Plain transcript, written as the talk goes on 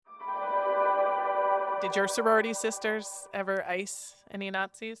Did your sorority sisters ever ice any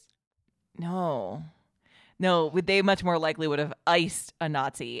Nazis? No, they much more likely would have iced a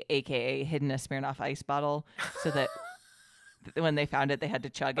Nazi, aka hidden a Smirnoff ice bottle, so that when they found it, they had to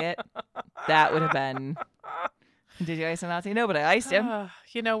chug it. That would have been. Did you ice a Nazi? No, but I iced him.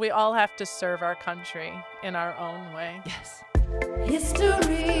 We all have to serve our country in our own way. Yes.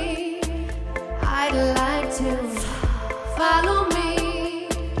 History, I'd like to follow me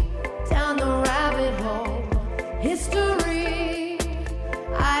down the rabbit hole. History,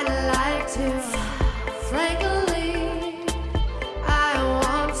 I'd like to, frankly, I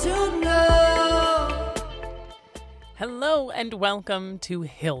want to know. Hello and welcome to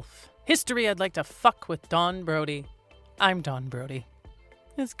HILF, History I'd Like to Fuck with Dawn Brody. I'm Dawn Brody.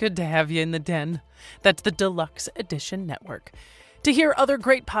 It's good to have you in the den. That's the Deluxe Edition Network. To hear other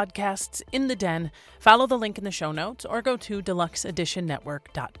great podcasts in the den, follow the link in the show notes or go to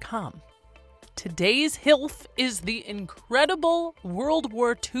deluxeeditionnetwork.com. Today's HILF is the incredible World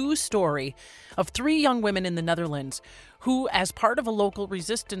War II story of three young women in the Netherlands who, as part of a local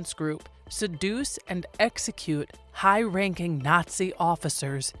resistance group, seduce and execute high-ranking Nazi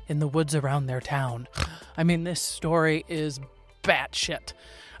officers in the woods around their town. I mean, this story is batshit.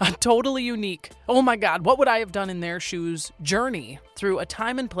 A totally unique, oh my God, what would I have done in their shoes journey through a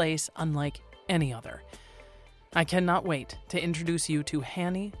time and place unlike any other. I cannot wait to introduce you to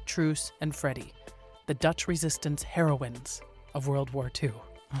Hanny, Truus, and Freddie, the Dutch resistance heroines of World War II.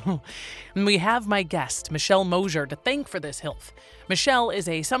 And we have my guest, Mosher, to thank for this HILF. Michelle is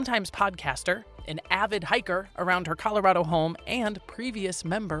a sometimes podcaster, an avid hiker around her Colorado home, and previous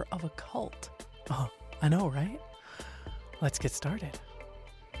member of a cult. Oh, I know, right? Let's get started.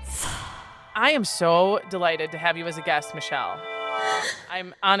 I am so delighted to have you as a guest, Michelle.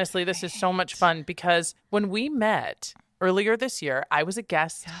 Honestly, this is so much fun because when we met earlier this year, I was a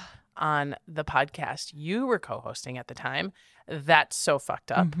guest on the podcast you were co-hosting at the time. That's So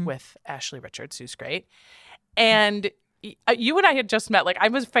Fucked Up with Ashley Richards, who's great. And you and I had just met. Like, I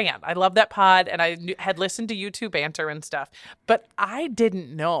was a fan. I love that pod, and I had listened to YouTube banter and stuff. But I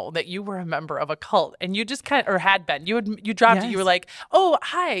didn't know that you were a member of a cult, and you just kind of, or had been. You dropped it. You were like, "Oh,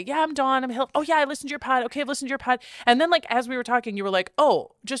 hi, yeah, I'm Dawn. I'm Hill. Oh, yeah, I listened to your pod. Okay, I've listened to your pod." And then, like, as we were talking, you were like, "Oh,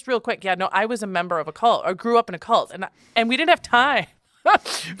 just real quick, yeah, no, I was a member of a cult, or grew up in a cult, and we didn't have time."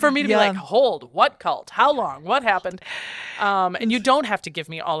 For me to be like, hold, what cult? How long? What happened? And you don't have to give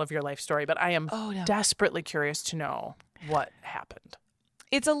me all of your life story, but I am desperately curious to know what happened.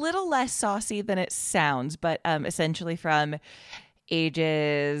 It's a little less saucy than it sounds, but essentially from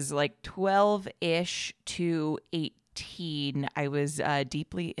ages like 12-ish to 18, I was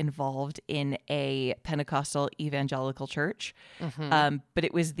deeply involved in a Pentecostal evangelical church. But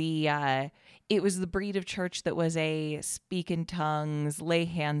it was the breed of church that was a speak in tongues, lay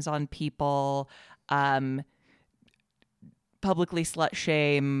hands on people, publicly slut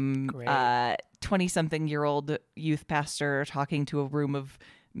shame, 20-something-year-old youth pastor talking to a room of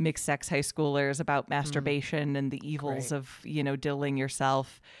mixed-sex high schoolers about masturbation and the evils of, dilling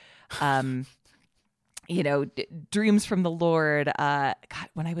yourself. Dreams from the Lord. God,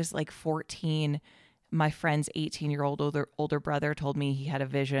 when I was like 14, my friend's 18-year-old older brother told me he had a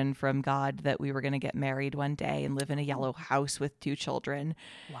vision from God that we were going to get married one day and live in a yellow house with 2 children.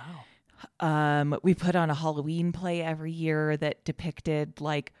 Wow. We put on a Halloween play every year that depicted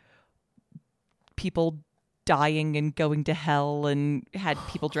like people dying and going to hell, and had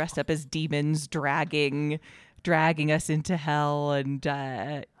people dressed up as demons dragging us into hell, and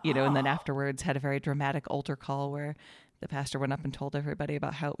and then afterwards had a very dramatic altar call where the pastor went up and told everybody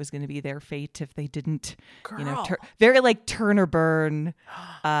about how it was going to be their fate if they didn't, very like turn or burn.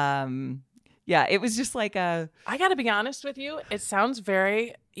 Yeah, it was just like a. I got to be honest with you. It sounds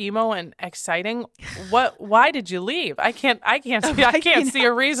very emo and exciting. Why did you leave? I can't see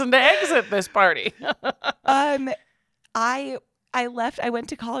a reason to exit this party. I left. I went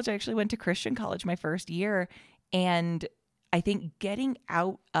to college. I actually went to Christian college my first year, and I think getting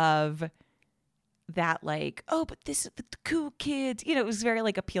out of that, like, oh, but this is the cool kids, it was very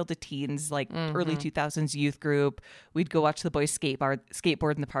like appeal to teens, like early 2000s youth group. We'd go watch the boys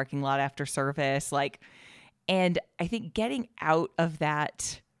skateboard in the parking lot after service, and I think getting out of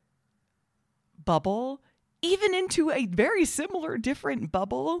that bubble, even into a very similar different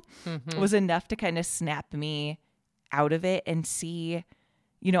bubble, was enough to kind of snap me out of it and see,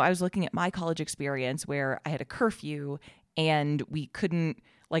 I was looking at my college experience where I had a curfew and we couldn't,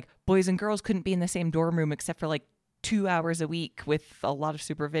 like, boys and girls couldn't be in the same dorm room except for like 2 hours a week with a lot of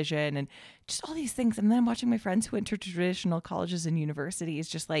supervision and just all these things. And then I'm watching my friends who went to traditional colleges and universities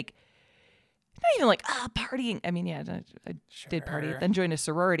just like not even like partying. I mean, yeah, I did party, then joined a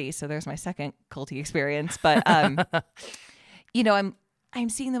sorority, so there's my second culty experience. But I'm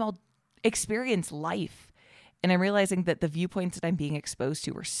seeing them all experience life, and I'm realizing that the viewpoints that I'm being exposed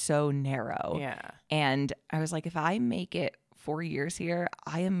to are so narrow. Yeah. And I was like, if I make it 4 years here,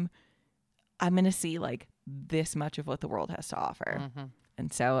 I'm gonna see like this much of what the world has to offer.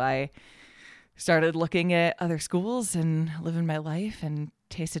 And so I started looking at other schools and living my life and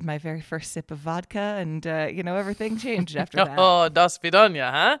tasted my very first sip of vodka, and everything changed after that. Oh, das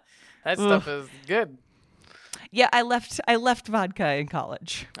vidanya, huh? That stuff is good. Yeah, I left vodka in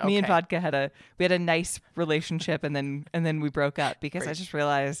college. Me and vodka had a nice relationship, and then we broke up because I just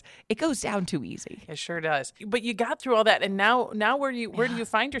realized it goes down too easy. It sure does. But you got through all that, and now where do you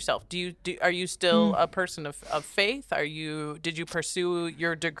find yourself? Are you still a person of faith? Did you pursue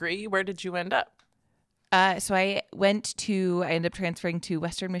your degree? Where did you end up? So I ended up transferring to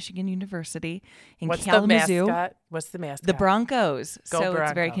Western Michigan University in What's Kalamazoo. What's the mascot? The Broncos. Go so Broncos.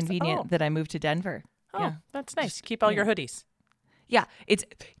 It's very convenient that I moved to Denver. Oh, yeah. That's nice. Keep all your hoodies. Yeah, it's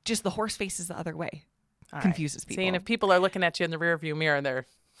just the horse faces the other way. Confuses people. See, and if people are looking at you in the rearview mirror, they're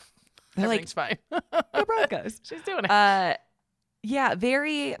everything's like, fine. The Broncos. She's doing it. Yeah,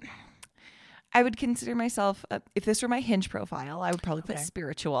 very. I would consider myself, if this were my Hinge profile, I would probably put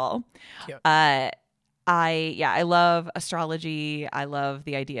spiritual. Cute. I love astrology. I love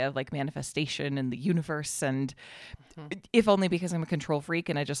the idea of like manifestation in the universe, and if only because I'm a control freak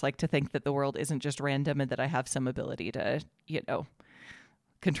and I just like to think that the world isn't just random and that I have some ability to,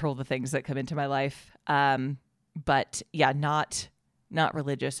 control the things that come into my life. But yeah, not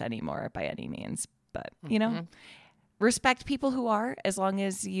religious anymore by any means, but respect people who are, as long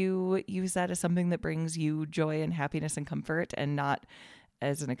as you use that as something that brings you joy and happiness and comfort, and not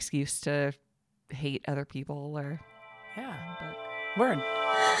as an excuse to hate other people or Word.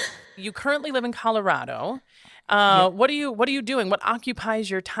 You currently live in Colorado. What are you doing? What occupies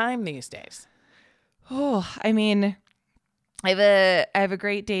your time these days? Oh, I mean, I have a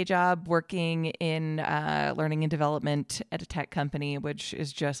great day job working in learning and development at a tech company, which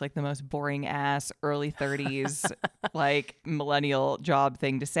is just like the most boring ass early 30s like millennial job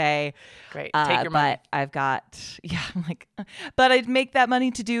thing to say. Great. Take your money. But I've got but I'd make that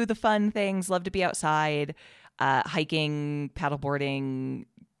money to do the fun things, love to be outside, hiking, paddleboarding,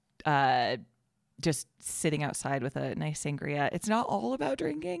 just sitting outside with a nice sangria. It's not all about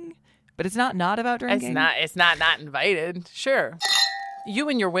drinking. But it's not about drinking. It's not invited. Sure. You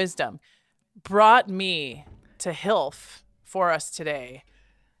and your wisdom brought me to HILF for us today.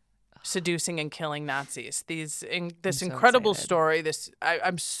 Seducing and killing Nazis. This incredible story.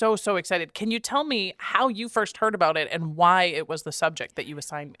 I'm so excited. Can you tell me how you first heard about it and why it was the subject that you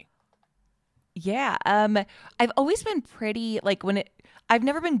assigned me? Yeah. I've always been pretty I've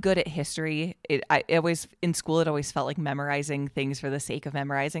never been good at history. In school, it always felt like memorizing things for the sake of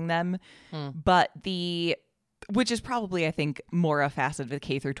memorizing them. But which is probably, I think, more a facet of the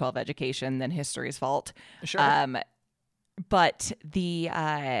K through 12 education than history's fault. Sure. But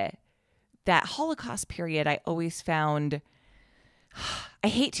that Holocaust period, I always found, I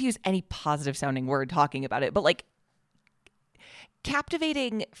hate to use any positive sounding word talking about it, but like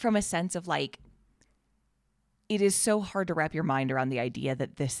captivating from a sense of like, it is so hard to wrap your mind around the idea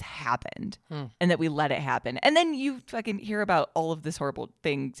that this happened and that we let it happen. And then you fucking hear about all of this horrible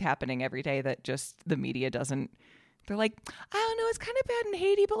things happening every day that just the media doesn't. They're like, I don't know, it's kind of bad in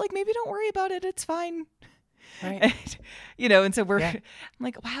Haiti, but like maybe don't worry about it. It's fine. Right. And so I'm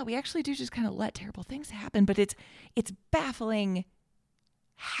like, wow, we actually do just kind of let terrible things happen. But it's baffling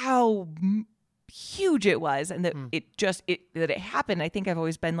how huge it was, and that that it happened. I think I've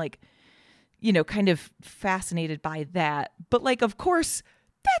always been like, kind of fascinated by that. But like, of course,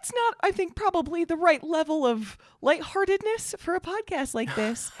 that's not, I think, probably the right level of lightheartedness for a podcast like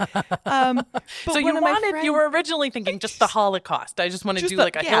this. So you were originally thinking just the Holocaust. I just want to do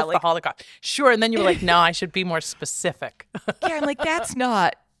like a HILF the Holocaust. Sure. And then you were like, no, I should be more specific. Yeah, I'm like, that's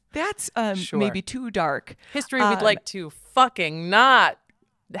sure. Maybe too dark. History we'd like to fucking not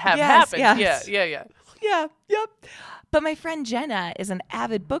have happen. Yes. Yeah. Yeah. Yep. But my friend Jenna is an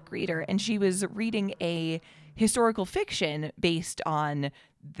avid book reader, and she was reading a historical fiction based on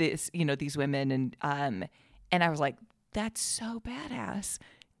this, these women, and I was like, that's so badass.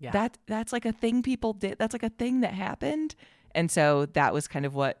 Yeah. That's like a thing people did. That's like a thing that happened. And so that was kind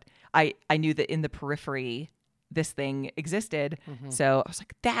of what I knew, that in the periphery this thing existed. So I was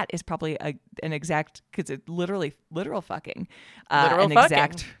like, that is probably an exact, because it's literal fucking.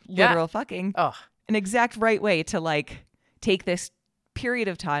 Literal fucking. Oh. An exact right way to like take this period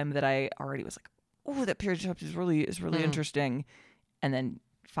of time that I already was like, oh, that period of time is really interesting, and then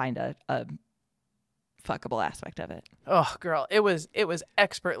find a fuckable aspect of it. Oh, girl, it was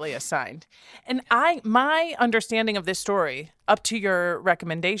expertly assigned. And my understanding of this story, up to your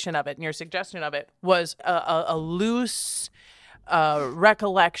recommendation of it and your suggestion of it, was a loose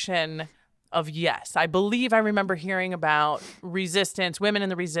recollection of, yes, I believe I remember hearing about resistance, women in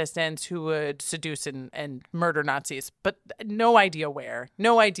the resistance who would seduce and murder Nazis, but no idea where,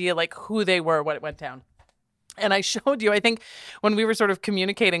 no idea like who they were, what it went down. And I showed you, I think when we were sort of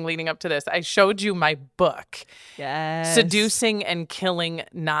communicating leading up to this, I showed you my book, Yes. Seducing and Killing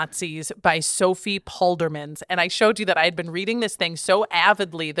Nazis by Sophie Poldermans. And I showed you that I had been reading this thing so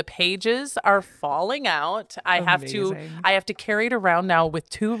avidly, the pages are falling out. I have to carry it around now with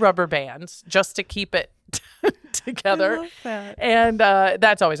 2 rubber bands just to keep it together. I love that. And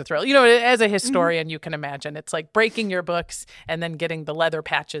that's always a thrill. You know, as a historian, you can imagine it's like breaking your books and then getting the leather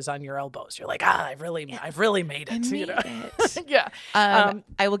patches on your elbows. You're like, I've really made it. You know? Yeah.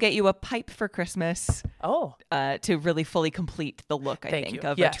 I will get you a pipe for Christmas. Oh. To really fully complete the look, I think,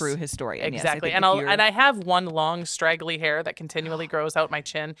 of a true historian. Exactly. Yes, and I have one long straggly hair that continually grows out my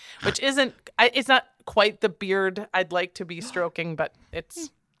chin, which it's not quite the beard I'd like to be stroking, but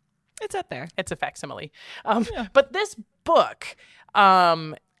it's up there. It's a facsimile. But this book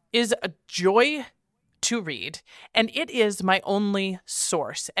is a joy to read, and it is my only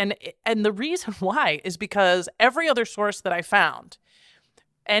source. And the reason why is because every other source that I found,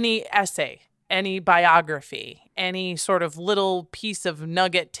 any essay, any biography, any sort of little piece of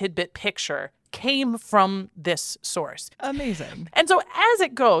nugget, tidbit picture came from this source. Amazing. And so as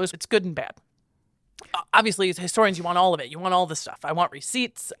it goes, it's good and bad. Obviously, as historians, you want all of it. You want all the stuff. I want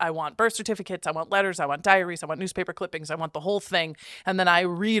receipts. I want birth certificates. I want letters. I want diaries. I want newspaper clippings. I want the whole thing. And then I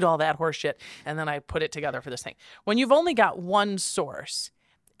read all that horseshit, and then I put it together for this thing. When you've only got one source,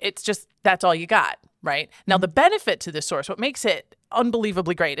 it's just that's all you got, right? Now, the benefit to this source, what makes it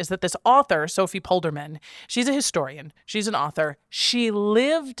unbelievably great, is that this author, Sophie Polderman, she's a historian. She's an author. She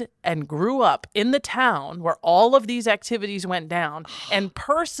lived and grew up in the town where all of these activities went down and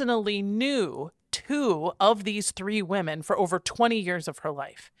personally knew 2 of these 3 women for over 20 years of her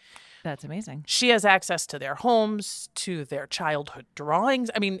life. That's amazing. She has access to their homes, to their childhood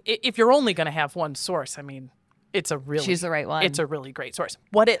drawings. I mean, if you're only going to have one source, I mean, she's the right one. It's a really great source.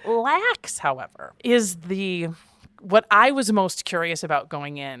 What it lacks, however, is what I was most curious about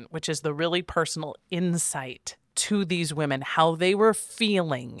going in, which is the really personal insight to these women, how they were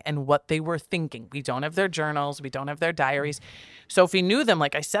feeling and what they were thinking. We don't have their journals. We don't have their diaries. Sophie knew them,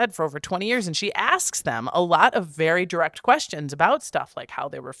 like I said, for over 20 years, and she asks them a lot of very direct questions about stuff like how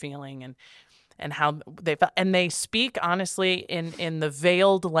they were feeling and how they felt. And they speak, honestly, in the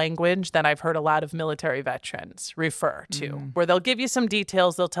veiled language that I've heard a lot of military veterans refer to, where they'll give you some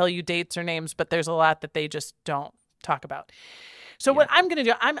details, they'll tell you dates or names, but there's a lot that they just don't talk about. So what I'm going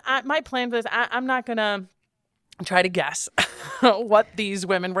to do, my plan for this, I'm not going to try to guess what these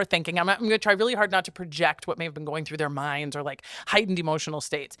women were thinking. I'm going to try really hard not to project what may have been going through their minds or like heightened emotional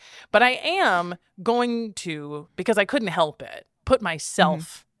states. But I am going to, because I couldn't help it, put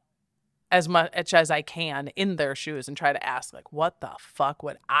myself as much as I can in their shoes and try to ask, like, what the fuck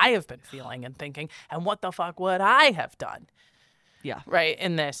would I have been feeling and thinking? And what the fuck would I have done? Yeah. Right.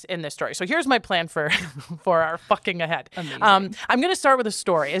 In this story. So here's my plan for our fucking ahead. Amazing. I'm going to start with a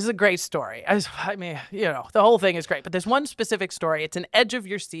story. This is a great story. I mean, you know, the whole thing is great, but there's one specific story. It's an edge of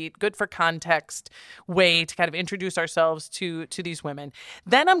your seat, good for context way to kind of introduce ourselves to these women.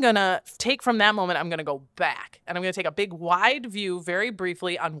 Then I'm going to take from that moment, I'm going to go back and I'm going to take a big wide view very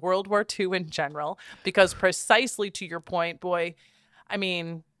briefly on World War II in general, because precisely to your point, boy, I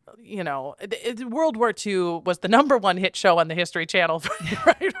mean, you know, World War II was the #1 hit show on the History Channel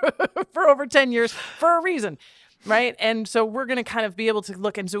for over 10 years for a reason, right? And so we're going to kind of be able to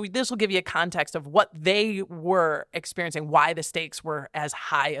look, and so this will give you a context of what they were experiencing, why the stakes were as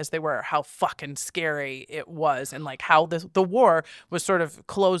high as they were, how fucking scary it was, and like how the war was sort of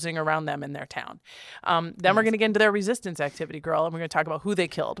closing around them in their town. Then we're going to get into their resistance activity, girl, and we're going to talk about who they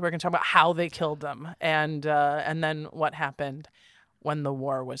killed. We're going to talk about how they killed them, and then what happened when the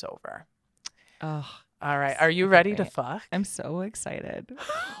war was over. Oh, all right. Are you ready to fuck? I'm so excited.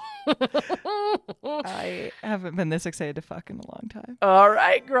 I haven't been this excited to fuck in a long time. All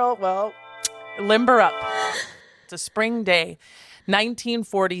right, girl. Well, limber up. It's a spring day,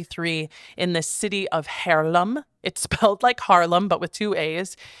 1943, in the city of Haarlem. It's spelled like Harlem, but with 2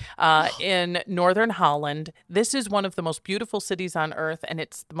 A's, in northern Holland. This is one of the most beautiful cities on earth, and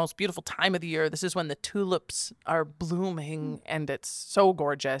it's the most beautiful time of the year. This is when the tulips are blooming, and it's so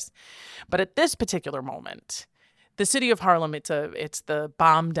gorgeous. But at this particular moment, the city of Harlem, it's the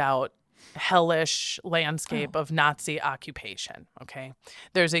bombed out hellish landscape of Nazi occupation. Okay.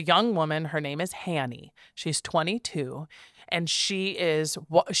 There's a young woman. Her name is Hanny. She's 22. And she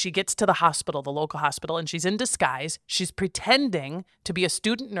gets to the hospital, the local hospital, and she's in disguise. She's pretending to be a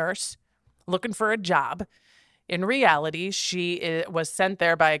student nurse looking for a job. In reality, she was sent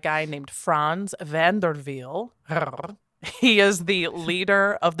there by a guy named Franz Vanderwiel. He is the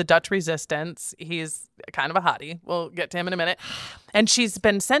leader of the Dutch resistance. He's kind of a hottie. We'll get to him in a minute. And she's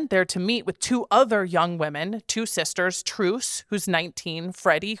been sent there to meet with two other young women, two sisters, Truce, who's 19,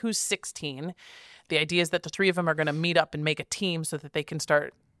 Freddie, who's 16. The idea is that the three of them are going to meet up and make a team so that they can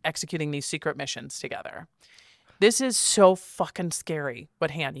start executing these secret missions together. This is so fucking scary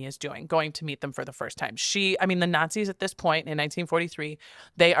what Hanny is doing, going to meet them for the first time. The Nazis at this point in 1943,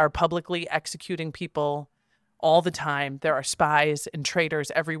 they are publicly executing people all the time. There are spies and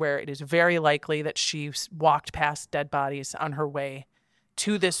traitors everywhere. It is very likely that she walked past dead bodies on her way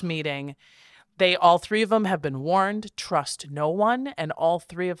to this meeting. All three of them have been warned, trust no one, and all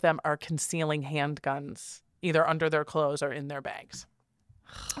three of them are concealing handguns, either under their clothes or in their bags.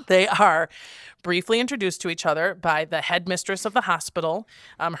 They are briefly introduced to each other by the headmistress of the hospital.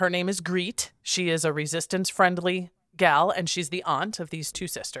 Her name is Greet. She is a resistance-friendly gal, and she's the aunt of these two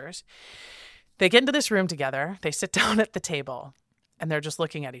sisters. They get into this room together. They sit down at the table, and they're just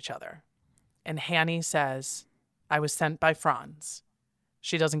looking at each other. And Hanny says, I was sent by Franz.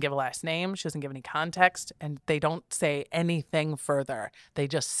 She doesn't give a last name. She doesn't give any context, and they don't say anything further. They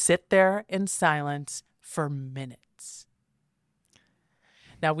just sit there in silence for minutes.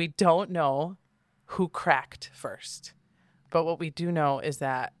 Now, we don't know who cracked first, but what we do know is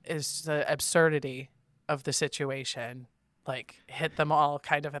that the absurdity of the situation hit them all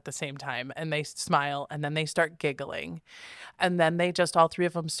kind of at the same time, and they smile, and then they start giggling, and then all three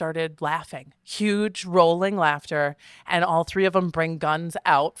of them started laughing, huge rolling laughter, and all three of them bring guns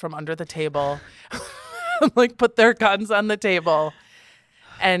out from under the table, put their guns on the table,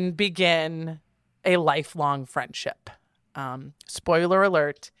 and begin a lifelong friendship. Spoiler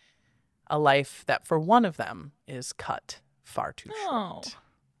alert, a life that for one of them is cut far too short.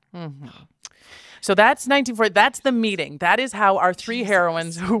 Mm-hmm. So that's 1940. That's the meeting. That is how our three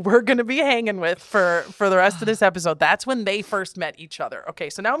heroines who we're going to be hanging with for the rest of this episode, that's when they first met each other.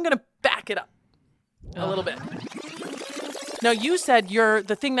 Okay, so now I'm going to back it up a little bit. Now, you said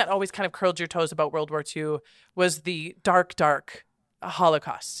the thing that always kind of curled your toes about World War II was the dark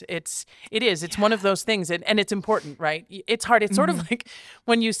Holocaust. It's one of those things, and it's important, right? It's hard. It's sort of like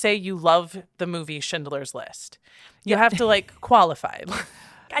when you say you love the movie Schindler's List. You have to qualify.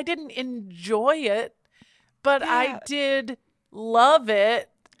 I didn't enjoy it, but I did love it,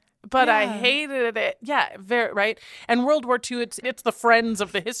 but I hated it. Yeah, very right. And World War II, it's the Friends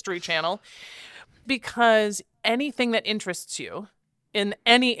of the History Channel, because anything that interests you in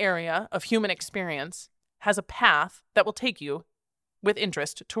any area of human experience has a path that will take you with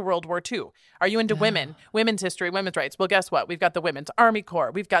interest to World War II. Are you into women's history, women's rights? Well, guess what? We've got the Women's Army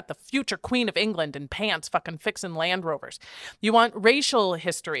Corps. We've got the future Queen of England in pants fucking fixing Land Rovers. You want racial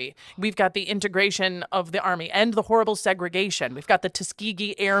history? We've got the integration of the Army and the horrible segregation. We've got the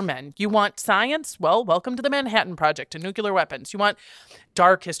Tuskegee Airmen. You want science? Well, welcome to the Manhattan Project and nuclear weapons. You want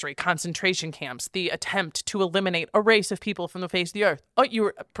dark history, concentration camps, the attempt to eliminate a race of people from the face of the earth. Oh, you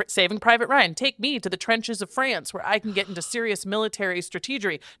were Saving Private Ryan. Take me to the trenches of France where I can get into serious military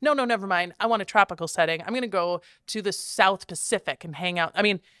strategy. No, never mind. I want a tropical setting. I'm going to go to the South Pacific and hang out. I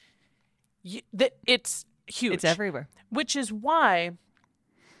mean, it's huge. It's everywhere. Which is why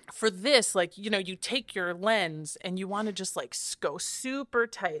for this, you take your lens and you want to just go super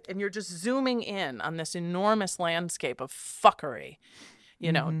tight, and you're just zooming in on this enormous landscape of fuckery,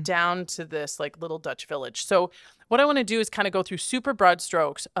 down to this little Dutch village. So what I want to do is kind of go through super broad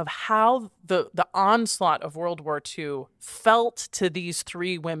strokes of how the onslaught of World War II felt to these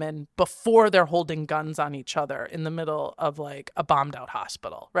three women before they're holding guns on each other in the middle of a bombed out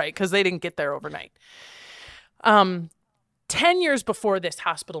hospital, right? Because they didn't get there overnight. 10 years before this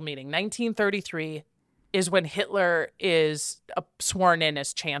hospital meeting, 1933, is when Hitler is sworn in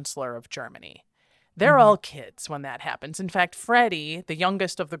as Chancellor of Germany. They're all kids when that happens. In fact, Freddie, the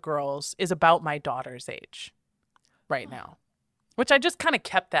youngest of the girls, is about my daughter's age right now, which I just kind of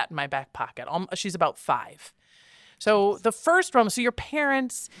kept that in my back pocket. She's about 5. So the first one, so your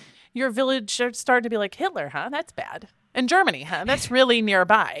parents, your village started to be like, Hitler, huh? That's bad. And Germany, huh? That's really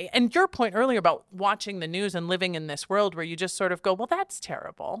nearby. And your point earlier about watching the news and living in this world where you just sort of go, well, that's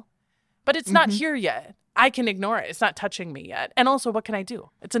terrible. But it's not here yet. I can ignore it. It's not touching me yet. And also, what can I do?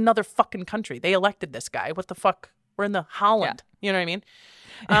 It's another fucking country. They elected this guy. What the fuck? We're in the Holland. Yeah. You know what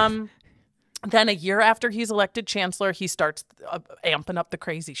I mean? Then a year after he's elected chancellor, he starts amping up the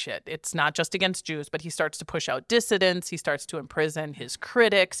crazy shit. It's not just against Jews, but he starts to push out dissidents. He starts to imprison his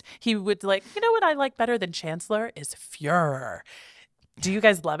critics. He would like, you know what I like better than chancellor is Führer. Do you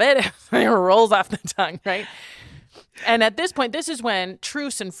guys love it? It rolls off the tongue, right? And at this point, this is when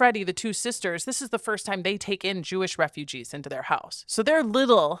Truce and Freddie, the two sisters, this is the first time they take in Jewish refugees into their house. So they're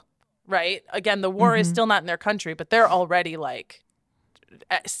little, right? Again, the war is still not in their country, but they're already like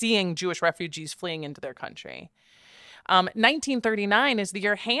seeing Jewish refugees fleeing into their country. 1939 is the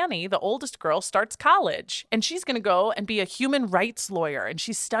year Hanny, the oldest girl, starts college. And she's going to go and be a human rights lawyer. And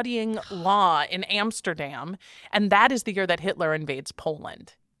she's studying law in Amsterdam. And that is the year that Hitler invades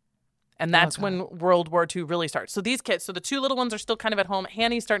Poland. And that's when World War II really starts. So these kids, so the two little ones are still kind of at home.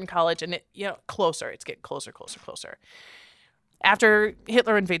 Hanny's starting college and it's getting closer. After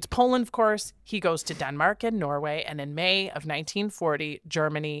Hitler invades Poland, of course, he goes to Denmark and Norway. And in May of 1940,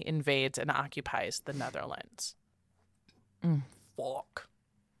 Germany invades and occupies the Netherlands. Fuck.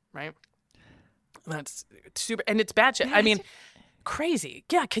 Right? That's super. And it's bad shit. I mean, crazy.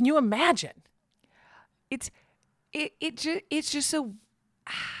 Yeah, can you imagine? It's just so...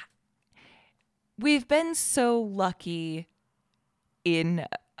 We've been so lucky in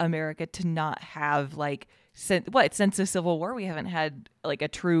America to not have like since the Civil War we haven't had like a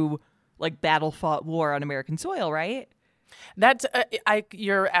true like battle fought war on American soil, right? That's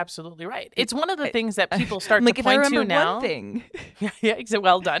you're absolutely right. It's one of the things that people start like to if I point remember to now. one thing. Yeah,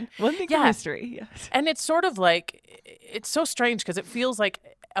 well done. One thing from history. Yes. And it's sort of like it's so strange because it feels like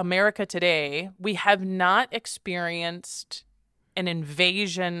America today, we have not experienced an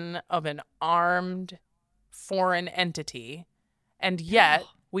invasion of an armed foreign entity, and yet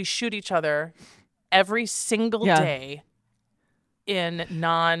we shoot each other every single day in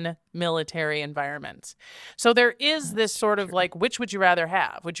non-military environments. So there is this sort of like, which would you rather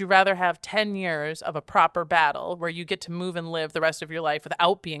have? Would you rather have 10 years of a proper battle where you get to move and live the rest of your life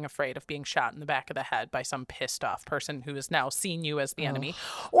without being afraid of being shot in the back of the head by some pissed off person who has now seen you as the enemy?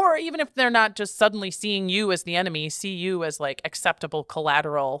 Or even if they're not just suddenly seeing you as the enemy, see you as like acceptable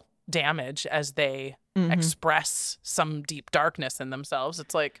collateral damage as they express some deep darkness in themselves.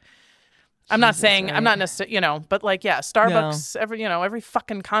 It's like, I'm not saying, right. I'm not necessarily, but like, yeah, Starbucks, every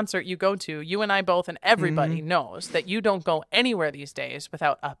fucking concert you go to, you and I both and everybody knows that you don't go anywhere these days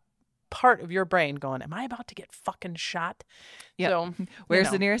without a part of your brain going, am I about to get fucking shot? Yep. So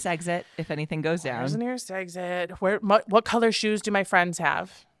where's the nearest exit if anything goes down? Where's the nearest exit? What color shoes do my friends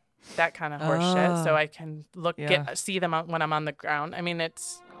have? That kind of horse shit. So I can see them when I'm on the ground. I mean,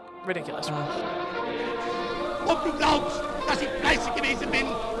 it's ridiculous.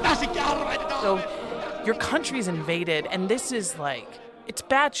 So your country's invaded, and this is like, it's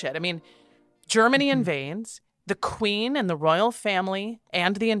bad shit. I mean, Germany invades, the Queen and the royal family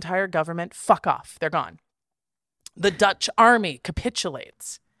and the entire government fuck off. They're gone. The Dutch army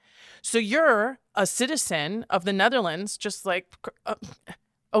capitulates. So you're a citizen of the Netherlands, just like,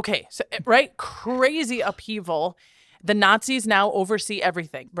 right? Crazy upheaval. The Nazis now oversee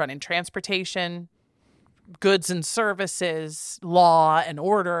everything, running transportation, goods and services, law and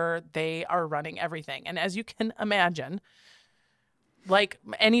order. They are running everything. And as you can imagine, like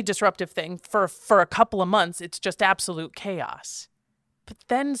any disruptive thing, for a couple of months, it's just absolute chaos. But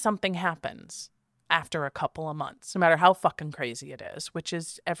then something happens after a couple of months, no matter how fucking crazy it is, which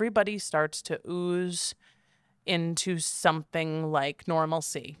is everybody starts to ooze into something like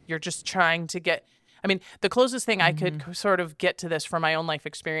normalcy. You're just trying to get... I mean, the closest thing I could sort of get to this from my own life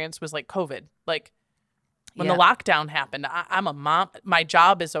experience was like COVID. Like, when the lockdown happened, I'm a mom. My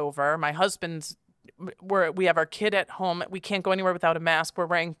job is over. My husband's, we have our kid at home. We can't go anywhere without a mask. We're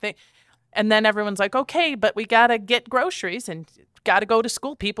wearing things. And then everyone's like, okay, but we got to get groceries and got to go to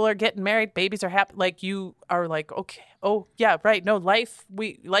school. People are getting married. Babies are happy. Like, you are like, okay, oh, yeah, right. No, life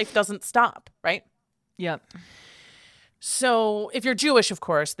doesn't stop, right? Yep. So if you're Jewish, of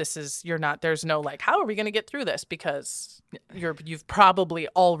course, there's no like, how are we going to get through this? Because you've probably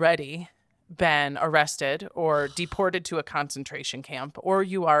already been arrested or deported to a concentration camp, or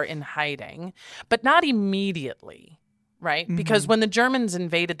you are in hiding, but not immediately, right? Because when the Germans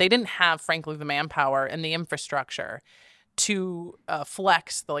invaded, they didn't have, frankly, the manpower and the infrastructure to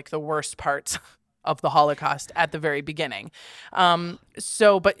flex the worst parts of the Holocaust at the very beginning.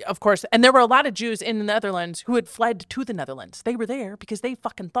 But of course, and there were a lot of Jews in the Netherlands who had fled to the Netherlands. They were there because they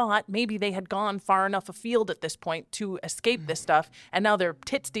fucking thought maybe they had gone far enough afield at this point to escape this stuff. And now they're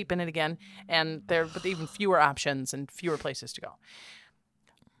tits deep in it again. And they're with even fewer options and fewer places to go.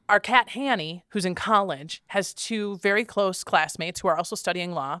 Our cat Hanny, who's in college, has two very close classmates who are also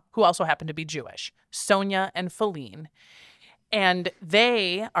studying law, who also happen to be Jewish, Sonia and Feline. And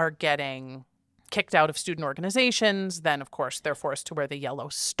they are getting kicked out of student organizations. Then, of course, they're forced to wear the yellow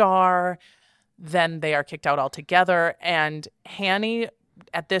star. Then they are kicked out altogether. And Hanny,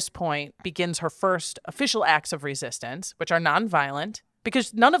 at this point, begins her first official acts of resistance, which are nonviolent,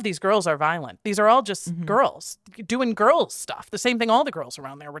 because none of these girls are violent. These are all just girls doing girls stuff, the same thing all the girls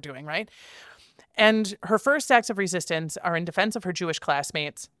around there were doing, right? And her first acts of resistance are in defense of her Jewish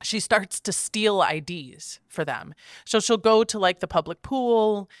classmates. She starts to steal IDs for them. So she'll go to like the public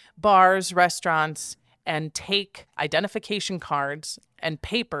pool, bars, restaurants, and take identification cards and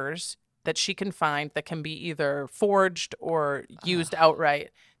papers that she can find that can be either forged or used outright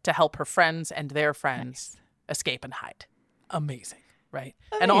to help her friends and their friends escape and hide. Amazing, right?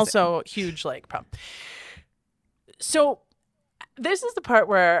 And also huge like problem. So this is the part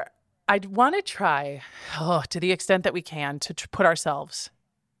where I want to try, to the extent that we can, to put ourselves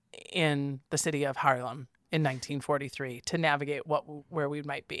in the city of Harlem in 1943 to navigate where we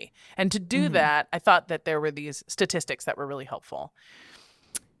might be. And to do that, I thought that there were these statistics that were really helpful.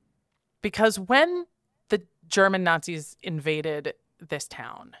 Because when the German Nazis invaded this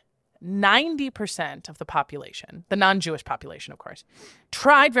town, 90% of the population, the non-Jewish population, of course,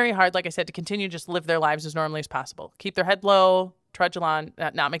 tried very hard, like I said, to continue to just live their lives as normally as possible. Keep their head low, trudge along,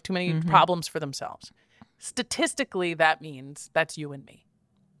 not make too many problems for themselves. Statistically, that means that's you and me.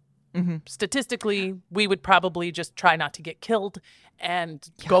 Statistically, we would probably just try not to get killed and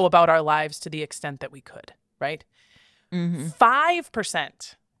go about our lives to the extent that we could, right?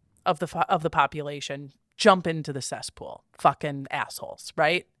 5% of the population jump into the cesspool. Fucking assholes,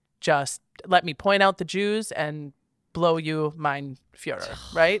 right? Just let me point out the Jews and blow you, mein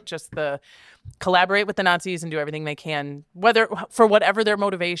Führer, right? Just collaborate with the Nazis and do everything they can, for whatever their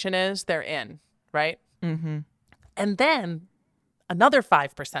motivation is, they're in, right? And then another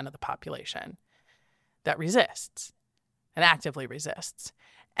 5% of the population that resists and actively resists.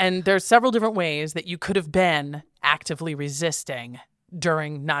 And there's several different ways that you could have been actively resisting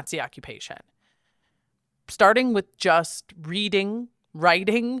during Nazi occupation. Starting with just reading,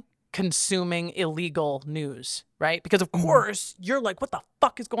 writing, consuming illegal news, right? Because of course you're like, what the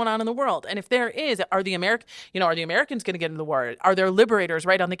fuck is going on in the world? And if there is, are the Americans going to get into the war? Are there liberators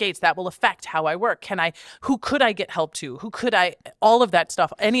right on the gates that will affect how I work? Who could I get help to? All of that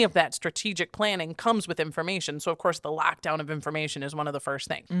stuff, any of that strategic planning comes with information. So of course the lockdown of information is one of the first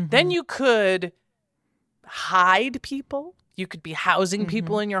things. Then you could hide people. You could be housing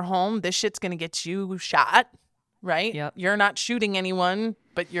people in your home. This shit's going to get you shot, right? Yep. You're not shooting anyone,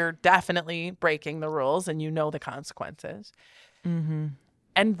 but you're definitely breaking the rules and you know the consequences. And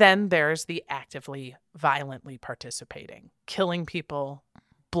then there's the actively, violently participating, killing people,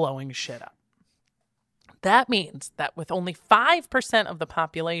 blowing shit up. That means that with only 5% of the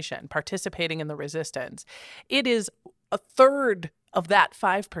population participating in the resistance, it is a third of that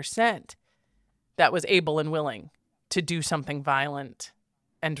 5% that was able and willing to do something violent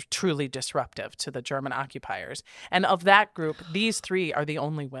and truly disruptive to the German occupiers. And of that group, these three are the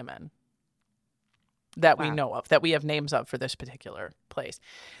only women that we know of, that we have names of for this particular place.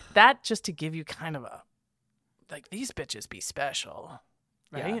 That just to give you kind of these bitches be special,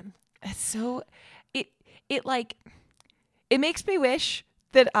 right? Yeah. So it makes me wish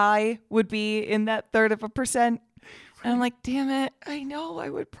that I would be in that 1/3%. And I'm like, damn it, I know I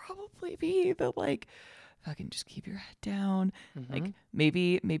would probably be the fucking just keep your head down. Like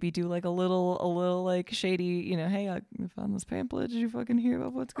maybe do like a little like shady, hey, I found this pamphlet. Did you fucking hear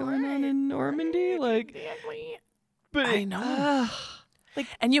about what's going on in Normandy? But I know.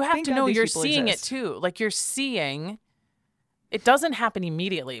 And you have to know you're seeing it too. Like you're seeing, it doesn't happen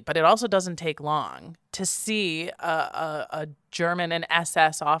immediately, but it also doesn't take long to see a German and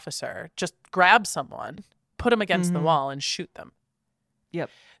SS officer just grab someone, put them against the wall and shoot them. Yep.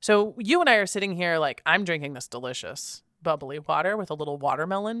 So you and I are sitting here I'm drinking this delicious bubbly water with a little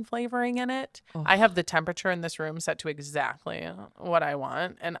watermelon flavoring in it. Oh. I have the temperature in this room set to exactly what I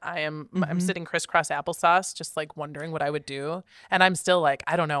want. And I'm sitting crisscross applesauce, just wondering what I would do. And I'm still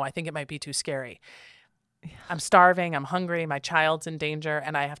I don't know. I think it might be too scary. Yeah. I'm starving. I'm hungry. My child's in danger.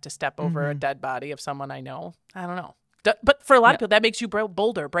 And I have to step over a dead body of someone I know. I don't know. But for a lot of people, that makes you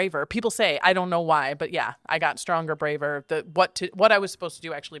bolder, braver. People say, I don't know why, but yeah, I got stronger, braver. What I was supposed to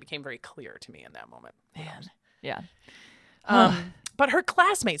do actually became very clear to me in that moment. Man, yeah. But her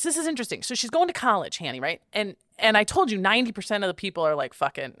classmates, this is interesting. So she's going to college, Hanny, right? And I told you 90% of the people are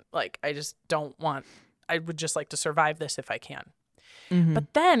fucking, I just don't want, I would just like to survive this if I can.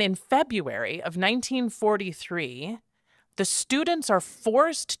 But then in February of 1943, the students are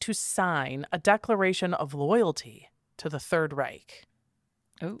forced to sign a declaration of loyalty to the Third Reich.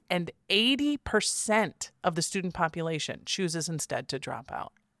 Oh. And 80% of the student population chooses instead to drop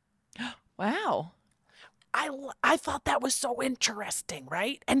out. Wow. I thought that was so interesting,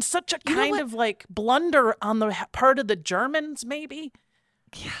 right? And such a You know kind what? of like blunder on the part of the Germans, maybe.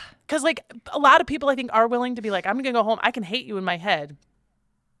 Yeah. Because like a lot of people, I think, are willing to be like, I'm going to go home. I can hate you in my head,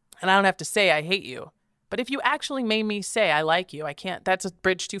 and I don't have to say I hate you. But if you actually made me say I like you, I can't. That's a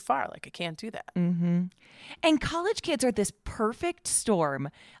bridge too far. Like, I can't do that. Mm-hmm. And college kids are this perfect storm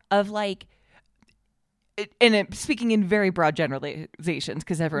of like, speaking in very broad generalizations,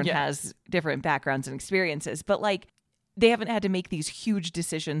 because everyone has different backgrounds and experiences, but like they haven't had to make these huge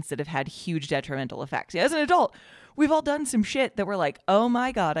decisions that have had huge detrimental effects. As an adult, we've all done some shit that we're like, oh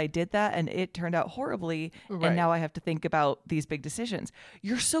my God, I did that and it turned out horribly. Right. And now I have to think about these big decisions.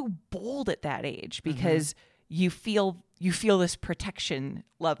 You're so bold at that age because you feel this protection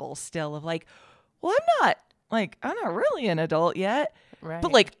level still of like, well, I'm not really an adult yet. Right.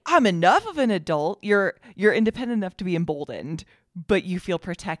 But like I'm enough of an adult. You're independent enough to be emboldened, but you feel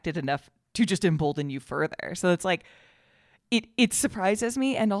protected enough to just embolden you further. So it's like it surprises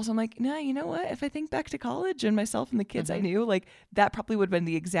me, and also I'm like, nah, you know what? If I think back to college and myself and the kids I knew, like that probably would have been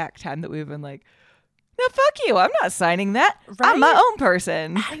the exact time that we would have been like, no, fuck you. I'm not signing that. Right? I'm my own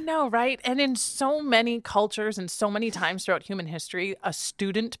person. I know, right? And in so many cultures and so many times throughout human history, a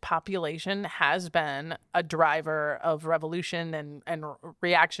student population has been a driver of revolution and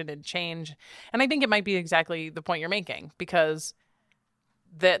reaction and change. And I think it might be exactly the point you're making, because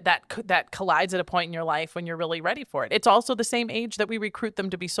that collides at a point in your life when you're really ready for it. It's also the same age that we recruit them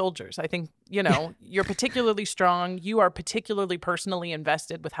to be soldiers. I think, you're particularly strong. You are particularly personally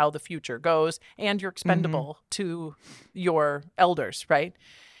invested with how the future goes, and you're expendable to your elders, right?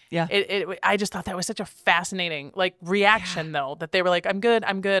 Yeah. I just thought that was such a fascinating reaction though, that they were like, I'm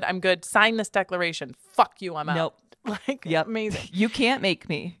good. Sign this declaration. Fuck you. I'm out. Nope. Amazing. You can't make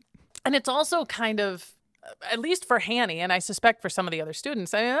me. And it's also kind of, at least for Hanny, and I suspect for some of the other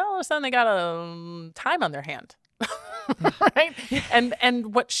students, I mean, all of a sudden they got a time on their hand, right?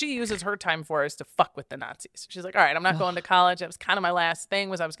 And what she uses her time for is to fuck with the Nazis. She's like, all right, I'm not going to college. That was kind of my last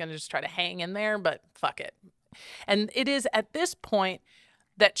thing, was I was going to just try to hang in there, but fuck it. And it is at this point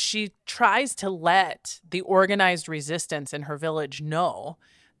that she tries to let the organized resistance in her village know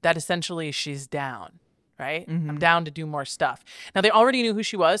that essentially she's down. Right? I'm down to do more stuff. Now, they already knew who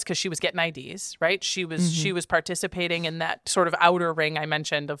she was because she was getting IDs, right? She was participating in that sort of outer ring I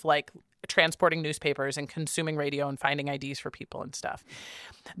mentioned of like transporting newspapers and consuming radio and finding IDs for people and stuff.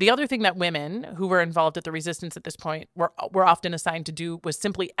 The other thing that women who were involved at the resistance at this point were often assigned to do was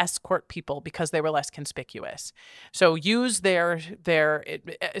simply escort people because they were less conspicuous. So use their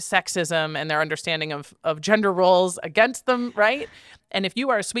sexism and their understanding of gender roles against them, right? And if you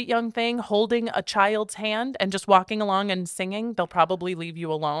are a sweet young thing holding a child's hand and just walking along and singing, they'll probably leave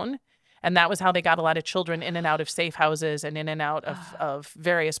you alone. And that was how they got a lot of children in and out of safe houses and in and out of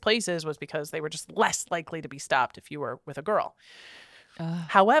various places, was because they were just less likely to be stopped if you were with a girl.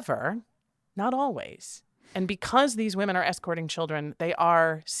 However, not always. And because these women are escorting children, they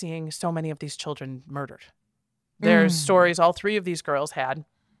are seeing so many of these children murdered. There's stories all three of these girls had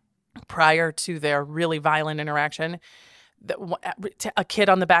prior to their really violent interaction. A kid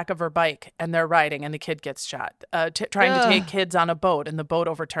on the back of her bike and they're riding and the kid gets shot. Trying to take kids on a boat and the boat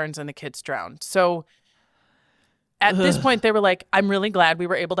overturns and the kid's drowned. So at this point they were like, I'm really glad we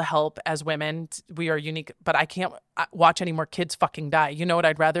were able to help as women. We are unique, but I can't watch any more kids fucking die. You know what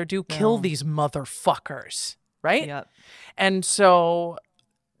I'd rather do? Kill these motherfuckers. Right? Yep. And so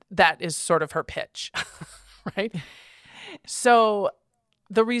that is sort of her pitch. Right? So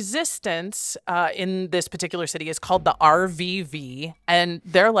the resistance in this particular city is called the RVV, and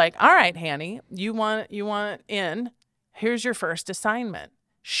they're like, all right, Hanny, you want in? Here's your first assignment.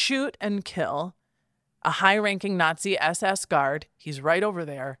 Shoot and kill a high-ranking Nazi SS guard. He's right over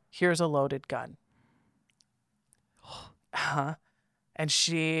there. Here's a loaded gun. And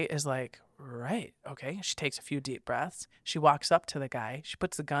she is like, right, okay. She takes a few deep breaths. She walks up to the guy. She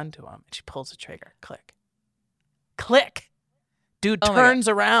puts the gun to him, and she pulls the trigger. Click. Click. Dude turns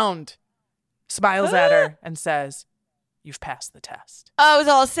around, smiles at her, and says, you've passed the test. Oh, it was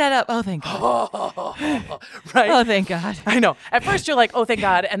all set up. Oh, thank God. Right? Oh, thank God. I know. At first you're like, oh, thank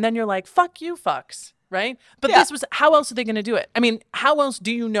God. And then you're like, fuck you, fucks. Right? But this was, how else are they going to do it? I mean, how else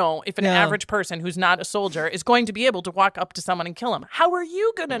do you know if an average person who's not a soldier is going to be able to walk up to someone and kill him? How are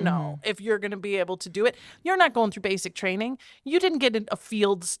you going to know if you're going to be able to do it? You're not going through basic training. You didn't get a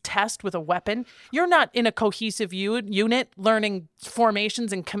fields test with a weapon. You're not in a cohesive unit learning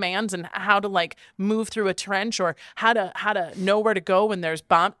formations and commands and how to move through a trench or how to know where to go when there's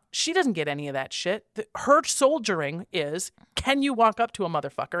bomb. She doesn't get any of that shit. Her soldiering is, can you walk up to a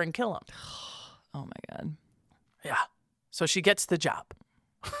motherfucker and kill him? Oh my God. Yeah. So she gets the job.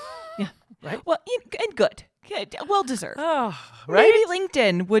 Yeah. right? Well, and good. Well deserved. Oh, right? Maybe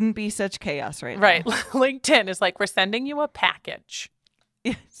LinkedIn wouldn't be such chaos right Right. now. LinkedIn is like, we're sending you a package.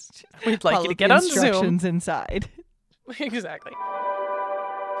 Yes. We'd like Follow you to the get on Zoom. instructions inside. Exactly.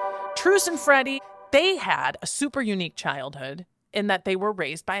 Truce and Freddie, they had a super unique childhood in that they were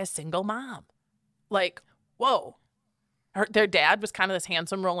raised by a single mom. Like, whoa. Their dad was kind of this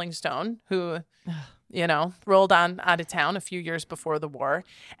handsome Rolling Stone who, rolled on out of town a few years before the war.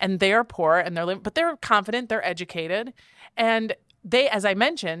 And they're poor and but they're confident, they're educated. And they, as I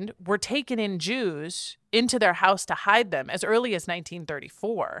mentioned, were taking in Jews into their house to hide them as early as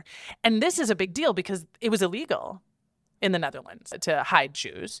 1934. And this is a big deal because it was illegal in the Netherlands to hide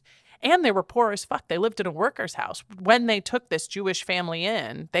Jews. And they were poor as fuck. They lived in a worker's house. When they took this Jewish family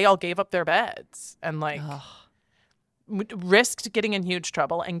in, they all gave up their beds and risked getting in huge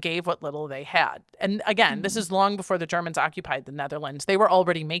trouble and gave what little they had. And again, this is long before the Germans occupied the Netherlands. They were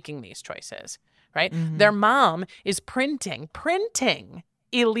already making these choices, right? Mm-hmm. Their mom is printing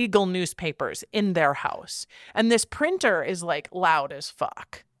illegal newspapers in their house. And this printer is like loud as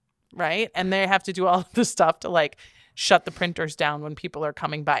fuck, right? And they have to do all of this stuff to like shut the printers down when people are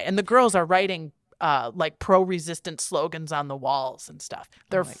coming by. And the girls are writing like pro-resistance slogans on the walls and stuff.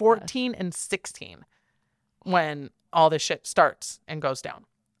 They're 14 and 16 when all this shit starts and goes down.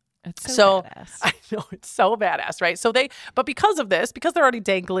 It's so badass. I know, it's so badass, right? But because of this, because they're already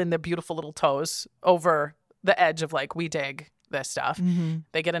dangling their beautiful little toes over the edge of like, we dig this stuff,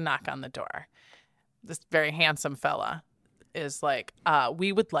 they get a knock on the door. This very handsome fella is like,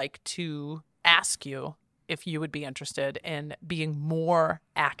 we would like to ask you if you would be interested in being more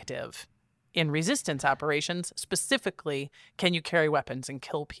active in resistance operations. Specifically, can you carry weapons and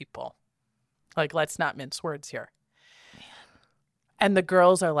kill people? Like, let's not mince words here. Man. And the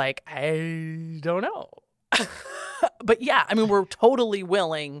girls are like, I don't know. But yeah, I mean, we're totally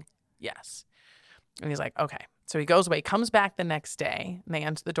willing. Yes. And he's like, okay. So he goes away, comes back the next day, and they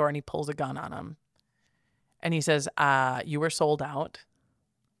answer the door, and he pulls a gun on him. And he says, you were sold out.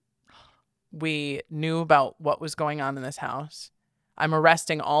 We knew about what was going on in this house. I'm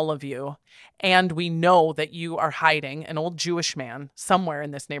arresting all of you. And we know that you are hiding an old Jewish man somewhere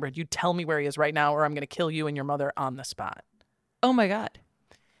in this neighborhood. You tell me where he is right now, or I'm going to kill you and your mother on the spot. Oh, my God.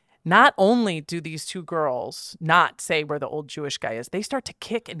 Not only do these two girls not say where the old Jewish guy is, they start to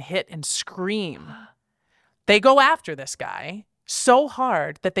kick and hit and scream. They go after this guy so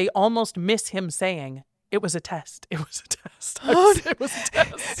hard that they almost miss him saying, it was a test. It was a test. It was a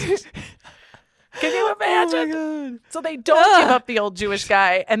test. Can you imagine? Oh my God. So they don't give up the old Jewish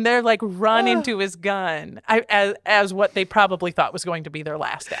guy, and they're like run into his gun as what they probably thought was going to be their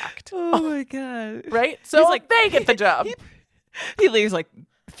last act. Oh my God. Right? So he's like, they get the job. He leaves like,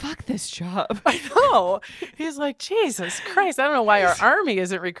 fuck this job. I know. He's like, Jesus Christ. I don't know why our army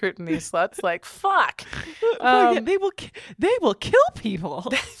isn't recruiting these sluts. Like, fuck. They will kill people.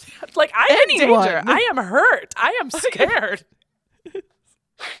 Like, I'm in danger. I am hurt. I am scared.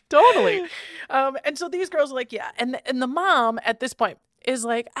 Totally. And so these girls are like, yeah. And the mom at this point is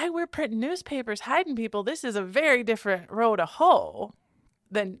like, we're printing newspapers, hiding people. This is a very different road to hoe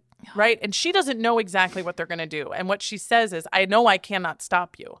than, right? And she doesn't know exactly what they're going to do. And what she says is, I know I cannot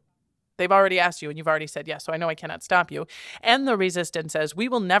stop you. They've already asked you and you've already said yes, so I know I cannot stop you. And the resistance says, we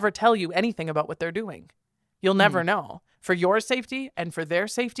will never tell you anything about what they're doing. You'll never know. For your safety and for their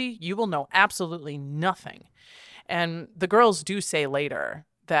safety, you will know absolutely nothing. And the girls do say later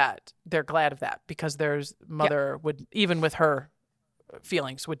that they're glad of that because their mother would, even with her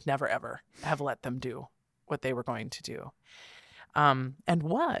feelings, would never, ever have let them do what they were going to do. And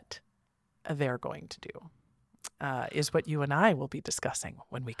what they're going to do is what you and I will be discussing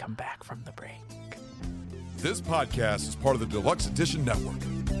when we come back from the break. This podcast is part of the Deluxe Edition Network.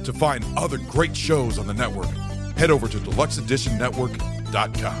 To find other great shows on the network, head over to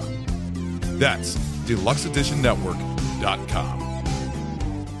deluxeeditionnetwork.com. That's deluxeeditionnetwork.com.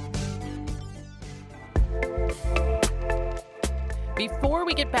 Before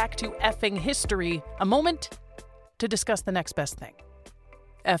we get back to effing history, a to discuss the next best thing.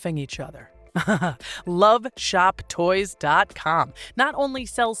 Effing each other. LoveShopToys.com not only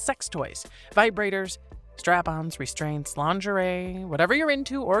sells sex toys, vibrators, strap-ons, restraints, lingerie, whatever you're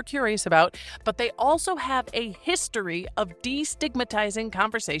into or curious about, but they also have a history of destigmatizing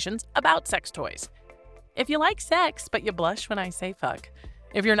conversations about sex toys. If you like sex, but you blush when I say fuck,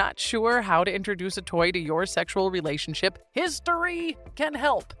 if you're not sure how to introduce a toy to your sexual relationship, history can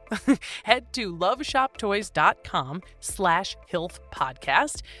help. Head to loveshoptoys.com/HILF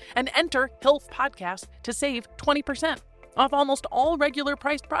podcast and enter HILF podcast to save 20% off almost all regular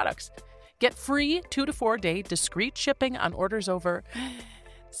priced products. Get free 2 to 4 day discreet shipping on orders over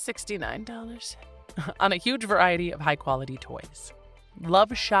 $69 on a huge variety of high-quality toys.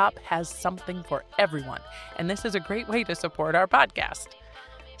 Love Shop has something for everyone, and this is a great way to support our podcast.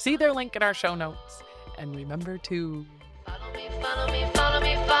 See their link in our show notes, and remember to Follow me, follow me, follow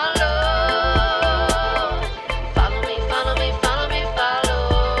me, follow. Follow me, follow me, follow me, follow.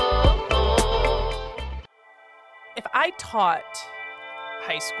 If I taught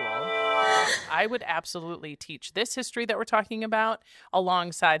high school, I would absolutely teach this history that we're talking about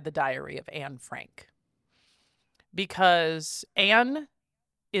alongside the Diary of Anne Frank. Because Anne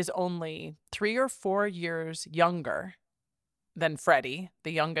is only 3 or 4 years younger than Freddie,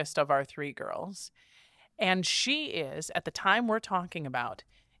 the youngest of our 3 girls. And she is, at the time we're talking about,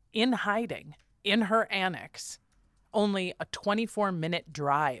 in hiding in her annex, only a 24-minute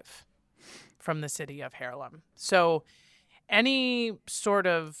drive from the city of Harlem. So any sort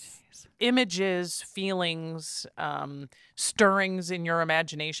of images, feelings, stirrings in your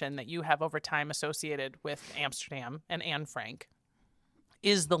imagination that you have over time associated with Amsterdam and Anne Frank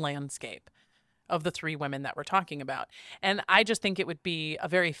is the landscape of the 3 women that we're talking about. And I just think it would be a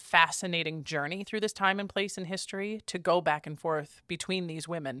very fascinating journey through this time and place in history to go back and forth between these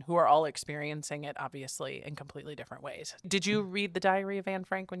women who are all experiencing it, obviously, in completely different ways. Did you read The Diary of Anne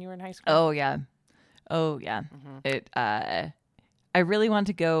Frank when you were in high school? Oh, yeah. It I really want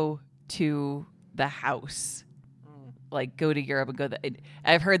to go to the house, like go to Europe and go.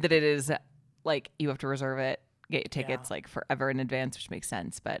 I've heard that it is like you have to reserve it, get your tickets like forever in advance, which makes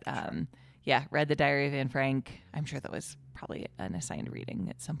sense. But yeah, read The Diary of Anne Frank. I'm sure that was probably an assigned reading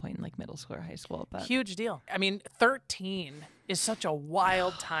at some point in like middle school or high school. But huge deal. I mean, 13 is such a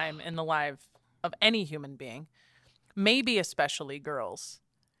wild time in the life of any human being, maybe especially girls.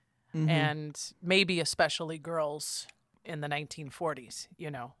 And maybe especially girls in the 1940s,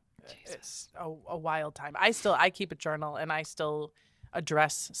 you know. Jesus. It's a wild time. I keep a journal, and I still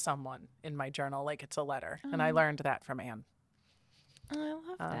address someone in my journal like it's a letter. And I learned that from Anne. I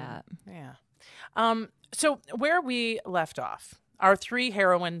love that. Yeah. So where we left off, our 3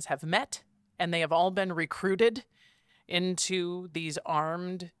 heroines have met, and they have all been recruited into these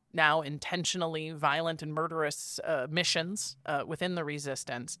armed, now intentionally violent and murderous missions within the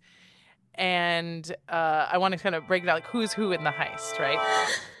resistance. And I want to kind of break it out, like who's who in the heist, right?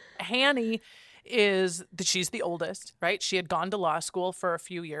 Hanny she's the oldest, right? She had gone to law school for a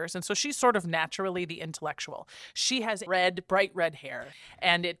few years, and so she's sort of naturally the intellectual. She has bright red hair,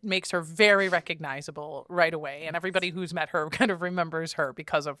 and it makes her very recognizable right away. And everybody who's met her kind of remembers her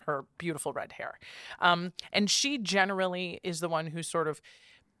because of her beautiful red hair. And she generally is the one who's sort of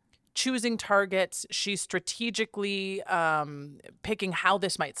choosing targets. She's strategically picking how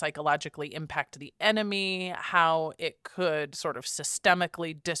this might psychologically impact the enemy, how it could sort of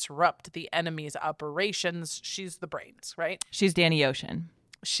systemically disrupt the enemy's operations. She's the brains, right? She's Danny Ocean.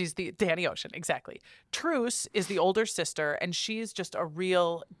 She's the Danny Ocean, exactly. Truce is the older sister, and she's just a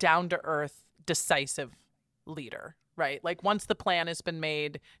real down-to-earth, decisive leader, right? Like once the plan has been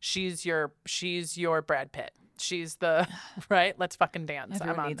made, she's your Brad Pitt. She's the, right? Let's fucking dance.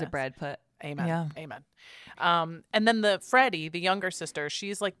 Everyone needs a Brad Pitt. Amen. Yeah. Amen. And then the Freddie, the younger sister,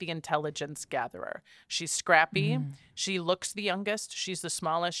 she's like the intelligence gatherer. She's scrappy. She looks the youngest. She's the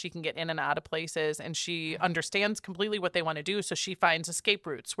smallest. She can get in and out of places, and she understands completely what they want to do. So she finds escape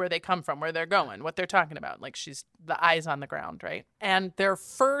routes, where they come from, where they're going, what they're talking about. Like she's the eyes on the ground, right? And their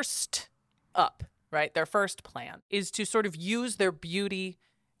first plan is to sort of use their beauty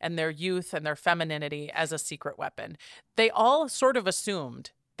and their youth and their femininity as a secret weapon. They all sort of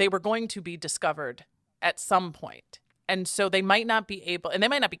assumed they were going to be discovered at some point. And so they might not be able, and they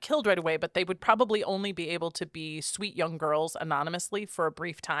might not be killed right away, but they would probably only be able to be sweet young girls anonymously for a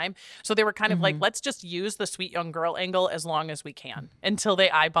brief time. So they were kind of like, let's just use the sweet young girl angle as long as we can until they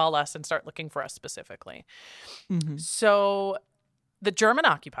eyeball us and start looking for us specifically. So the German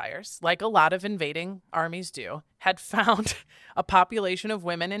occupiers, like a lot of invading armies do, had found a population of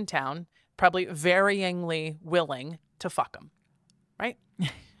women in town, probably varyingly willing to fuck them, right?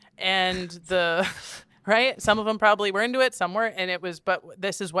 And right? Some of them probably were into it, some weren't, but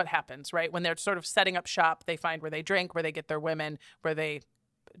this is what happens, right? When they're sort of setting up shop, they find where they drink, where they get their women, where they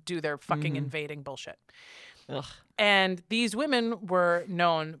do their fucking invading bullshit. Ugh. And these women were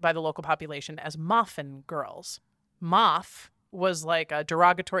known by the local population as Moffen girls. Moff was like a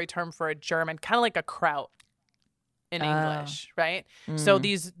derogatory term for a German, kind of like a kraut in English, right? So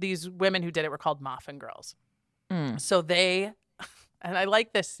these women who did it were called Moffen girls. So they, and I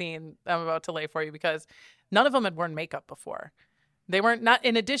like this scene I'm about to lay for you because none of them had worn makeup before. They weren't, not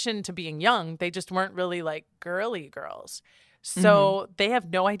in addition to being young, they just weren't really like girly girls. So they have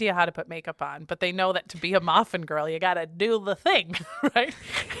no idea how to put makeup on, but they know that to be a Moffen girl, you got to do the thing, right?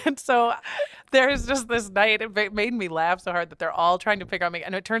 So there's just this night. It made me laugh so hard that they're all trying to figure out.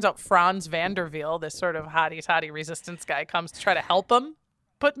 And it turns out Franz Vanderveel, this sort of hottie-toddy resistance guy, comes to try to help him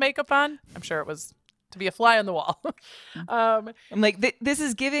put makeup on. I'm sure it was to be a fly on the wall. I'm like, this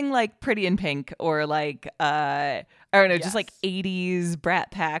is giving like Pretty in Pink or like, I don't know, just like 80s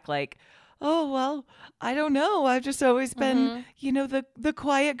Brat Pack, like, oh, well, I don't know. I've just always been, you know, the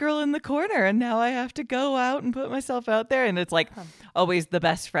quiet girl in the corner. And now I have to go out and put myself out there. And it's like always the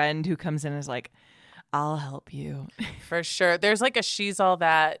best friend who comes in and is like, I'll help you. For sure. There's like a she's all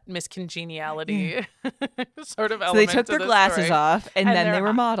that miscongeniality sort of element. So they took to their this glasses story. off and then they're they were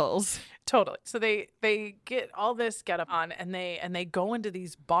hot. models. Totally. So they get all this getup on and they go into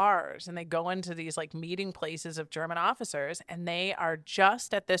these bars and they go into these like meeting places of German officers, and they are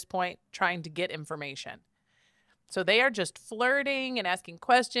just at this point trying to get information. So they are just flirting and asking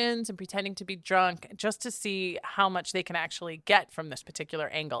questions and pretending to be drunk just to see how much they can actually get from this particular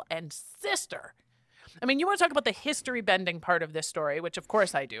angle. And sister, I mean, you want to talk about the history bending part of this story, which of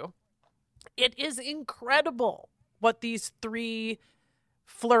course I do. It is incredible what these three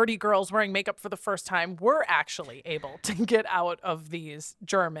flirty girls wearing makeup for the first time were actually able to get out of these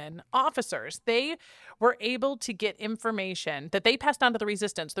German officers. They were able to get information that they passed on to the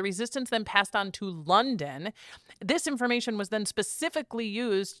resistance. The resistance then passed on to London. This information was then specifically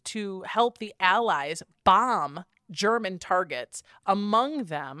used to help the Allies bomb German targets, among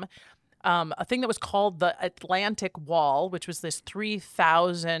them a thing that was called the Atlantic Wall, which was this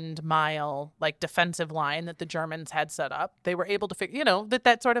 3,000-mile like defensive line that the Germans had set up. They were able to figure, you know,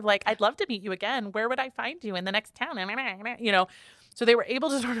 that sort of like, I'd love to meet you again. Where would I find you in the next town? You know, so they were able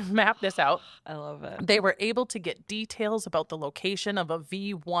to sort of map this out. I love it. They were able to get details about the location of a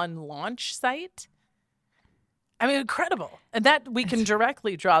V1 launch site. I mean, incredible. And that we can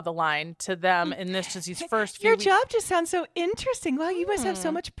directly draw the line to them in this just these first few Your weeks. job just sounds so interesting. Wow, you must have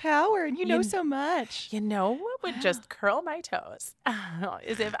so much power and you know so much. You know what would just curl my toes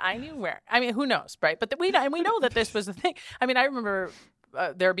is if I knew where. I mean, who knows, right? But we know that this was the thing. I mean, I remember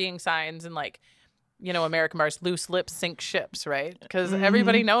there being signs in like, you know, American bars, loose lips sink ships, right? Because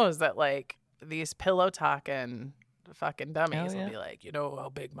everybody knows that like these pillow talking fucking dummies will be like, you know how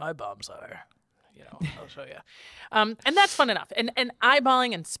big my bums are. You know, I'll show you. And that's fun enough. And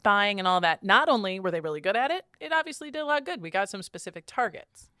eyeballing and spying and all that, not only were they really good at it, it obviously did a lot of good. We got some specific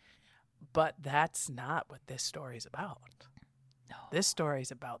targets. But that's not what this story's about. No. This story's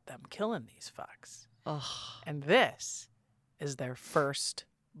about them killing these fucks. Ugh. And this is their first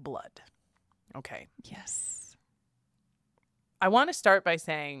blood. Okay. Yes. I want to start by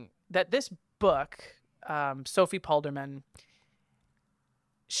saying that this book, Sophie Palderman,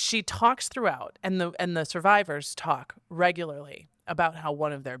 she talks throughout, and the survivors talk regularly about how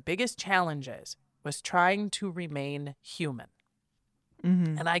one of their biggest challenges was trying to remain human.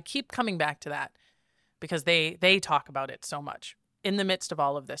 Mm-hmm. And I keep coming back to that because they talk about it so much. In the midst of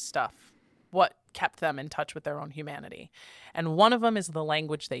all of this stuff, what kept them in touch with their own humanity? And one of them is the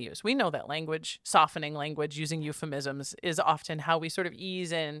language they use. We know that language, softening language, using euphemisms, is often how we sort of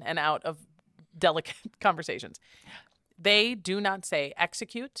ease in and out of delicate conversations. They do not say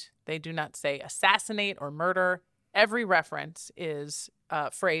execute. They do not say assassinate or murder. Every reference is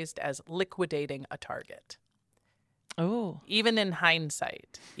phrased as liquidating a target. Oh. Even in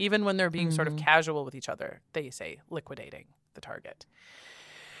hindsight, even when they're being sort of casual with each other, they say liquidating the target.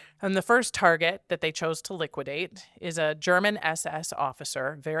 And the first target that they chose to liquidate is a German SS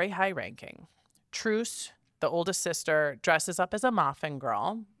officer, very high-ranking. Truce, the oldest sister, dresses up as a Moffin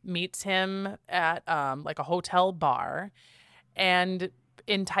girl, meets him at like a hotel bar, and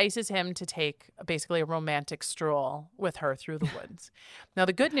entices him to take basically a romantic stroll with her through the woods. Now,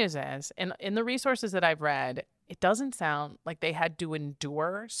 the good news is, in the resources that I've read, it doesn't sound like they had to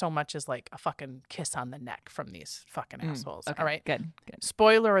endure so much as like a fucking kiss on the neck from these fucking assholes. Okay, all right? Good.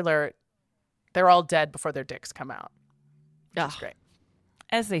 Spoiler alert, they're all dead before their dicks come out. That's great.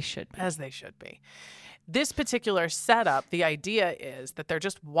 As they should be. As they should be. This particular setup, the idea is that they're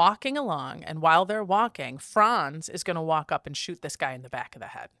just walking along, and while they're walking, Franz is going to walk up and shoot this guy in the back of the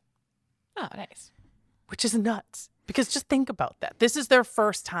head. Oh, nice. Which is nuts. Because just think about that. This is their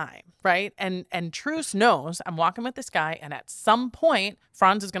first time, right? And Truce knows, I'm walking with this guy, and at some point,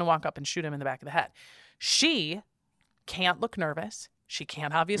 Franz is going to walk up and shoot him in the back of the head. She can't look nervous. She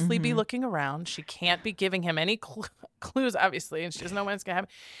can't obviously be looking around. She can't be giving him any clues, obviously, and she doesn't know when it's going to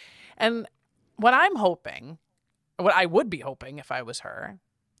happen. And what I'm hoping, what I would be hoping if I was her,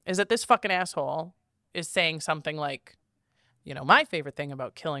 is that this fucking asshole is saying something like, you know, my favorite thing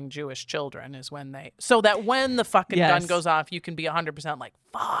about killing Jewish children is when the fucking gun goes off, you can be 100% like,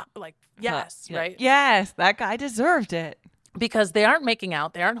 fuck, like, yes, right? Yes, that guy deserved it. because they aren't making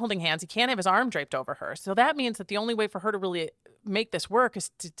out, they aren't holding hands. He can't have his arm draped over her. So that means that the only way for her to really make this work is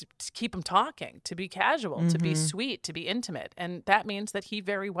to keep him talking, to be casual, to be sweet, to be intimate. And that means that he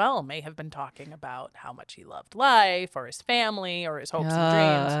very well may have been talking about how much he loved life or his family or his hopes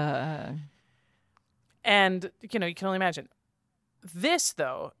and dreams. And, you know, you can only imagine. This,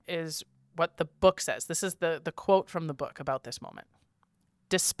 though, is what the book says. This is the quote from the book about this moment.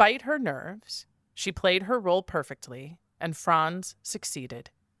 Despite her nerves, she played her role perfectly, and Franz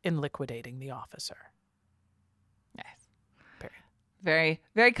succeeded in liquidating the officer. Nice. Period. Very,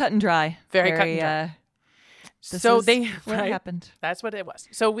 very cut and dry. Very cut and dry. So what happened. That's what it was.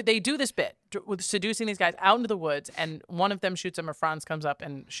 So they do this bit with seducing these guys out into the woods, and one of them shoots them, or Franz comes up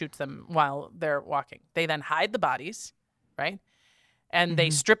and shoots them while they're walking. They then hide the bodies, right? And they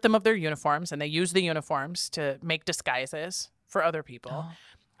strip them of their uniforms, and they use the uniforms to make disguises for other people. Oh.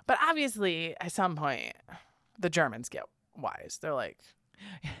 But obviously, at some point, the Germans get wise. They're like,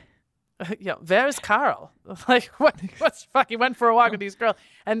 where's Carl? Like, what's fuck? He went for a walk with these girls.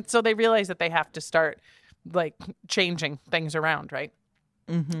 And so they realize that they have to start, like, changing things around, right?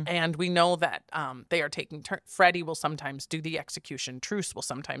 Mm-hmm. And we know that they are taking turns. Freddie will sometimes do the execution. Truce will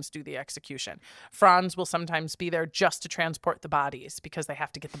sometimes do the execution. Franz will sometimes be there just to transport the bodies because they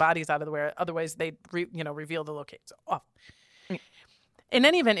have to get the bodies out of the way. Otherwise, they reveal the location. In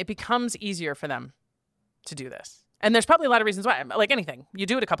any event, it becomes easier for them to do this. And there's probably a lot of reasons why. Like anything, you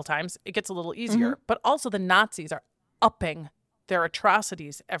do it a couple times, it gets a little easier. Mm-hmm. But also the Nazis are upping their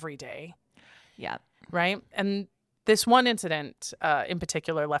atrocities every day. Yeah. Right? And this one incident in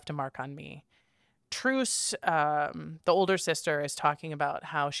particular left a mark on me. Truce, the older sister, is talking about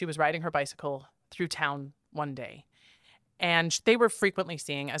how she was riding her bicycle through town one day. And they were frequently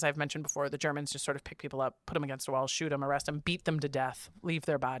seeing, as I've mentioned before, the Germans just sort of pick people up, put them against a wall, shoot them, arrest them, beat them to death, leave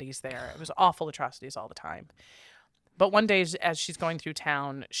their bodies there. It was awful atrocities all the time. But one day, as she's going through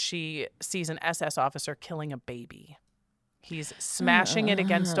town, she sees an SS officer killing a baby. He's smashing it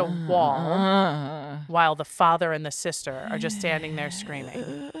against a wall while the father and the sister are just standing there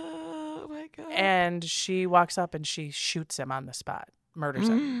screaming. Oh, my God. And she walks up and she shoots him on the spot, murders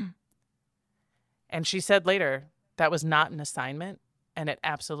him. And she said later, that was not an assignment, and it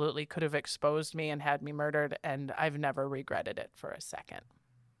absolutely could have exposed me and had me murdered, and I've never regretted it for a second.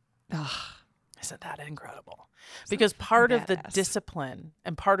 Isn't that incredible? Because part of the discipline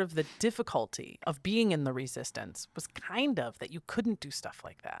and part of the difficulty of being in the resistance was kind of that you couldn't do stuff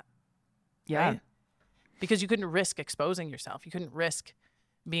like that. Yeah. Right? Because you couldn't risk exposing yourself. You couldn't risk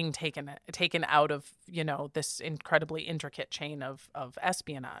being taken out of, this incredibly intricate chain of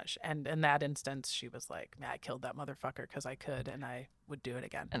espionage. And in that instance, she was like, I killed that motherfucker because I could, and I would do it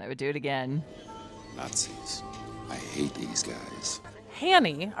again. And I would do it again. Nazis. I hate these guys.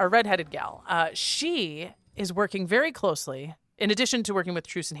 Hanny, our redheaded gal, she is working very closely. In addition to working with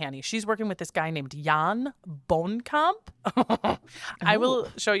Truce and Hanny, she's working with this guy named Jan Bonkamp. I will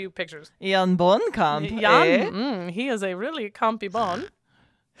show you pictures. Jan Bonkamp. He is a really compy bon.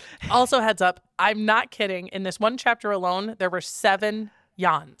 Also, heads up, I'm not kidding. In this one chapter alone, there were 7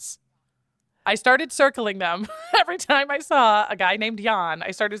 Jans. I started circling them every time I saw a guy named Jan. I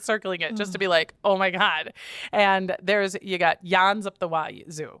started circling it just to be like, oh my God. And you got Jans up the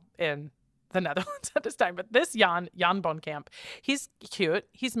Wazoo in the Netherlands at this time. But this Jan Bonkamp, he's cute.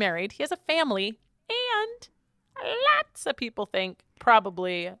 He's married. He has a family. And lots of people think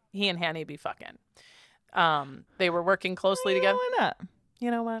probably he and Hanny be fucking. They were working closely together. Why not? You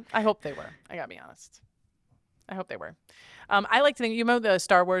know what? I hope they were. I gotta be honest. I hope they were. I like to think, the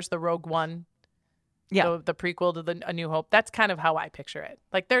Star Wars, the Rogue One? Yeah. The prequel to A New Hope. That's kind of how I picture it.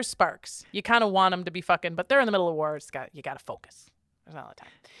 Like, there's sparks. You kind of want them to be fucking, but they're in the middle of war. You got to focus. There's not a lot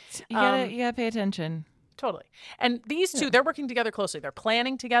of time. You gotta pay attention. Totally. And these two, they're working together closely. They're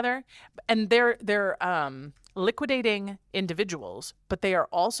planning together, and they're liquidating individuals, but they are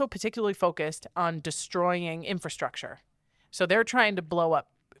also particularly focused on destroying infrastructure. So they're trying to blow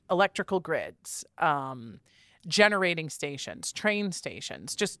up electrical grids, generating stations, train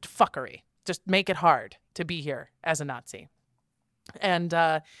stations, just fuckery. Just make it hard to be here as a Nazi. And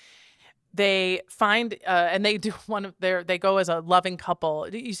they find, and they do they go as a loving couple.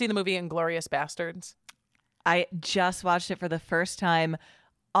 You see the movie Inglourious Bastards? I just watched it for the first time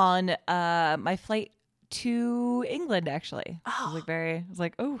on my flight to England, actually. I was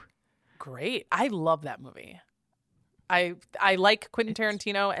like, oh. Great. I love that movie. I like Quentin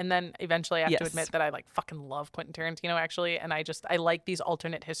Tarantino, and then eventually I have to admit that I fucking love Quentin Tarantino, actually, and I like these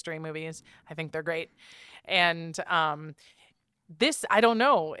alternate history movies. I think they're great. And this, I don't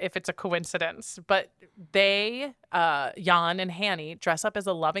know if it's a coincidence, but they, Jan and Hanny, dress up as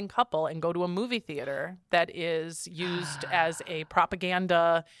a loving couple and go to a movie theater that is used as a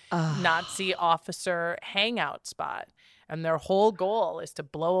propaganda Nazi officer hangout spot. And their whole goal is to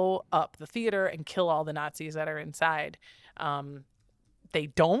blow up the theater and kill all the Nazis that are inside. They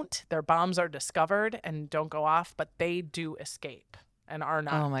don't. Their bombs are discovered and don't go off, but they do escape and are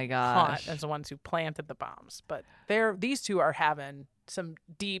not Oh my gosh. caught as the ones who planted the bombs. But these two are having some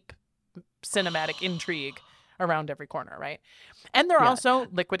deep cinematic intrigue around every corner, right? And they're also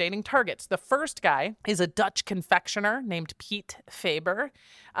liquidating targets. The first guy is a Dutch confectioner named Piet Faber.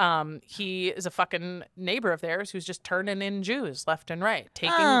 He is a fucking neighbor of theirs who's just turning in Jews left and right,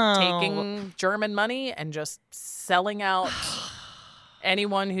 taking German money and just selling out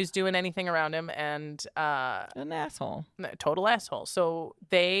anyone who's doing anything around him, and An asshole. total asshole. So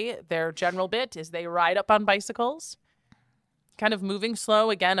their general bit is they ride up on bicycles, kind of moving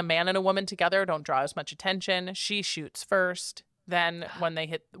slow. Again, a man and a woman together don't draw as much attention. She shoots first. Then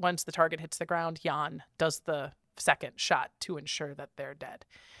once the target hits the ground, Jan does the second shot to ensure that they're dead.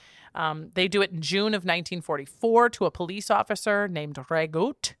 They do it in June of 1944 to a police officer named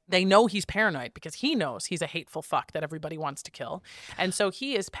Regut. They know he's paranoid because he knows he's a hateful fuck that everybody wants to kill. And so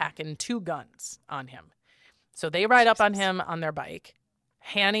he is packing 2 guns on him. So they ride up on him on their bike.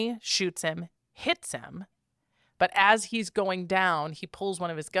 Hanny shoots him, hits him. But as he's going down, he pulls one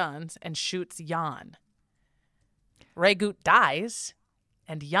of his guns and shoots Jan. Regut dies,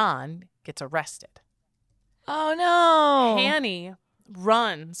 and Jan gets arrested. Oh no. Hanny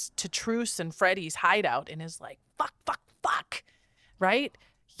runs to Truce and Freddy's hideout and is like, fuck, right?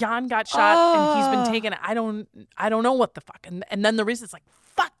 Jan got shot and he's been taken. I don't know what the fuck. And then the reason's like,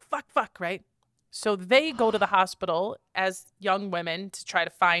 fuck, right? So they go to the hospital as young women to try to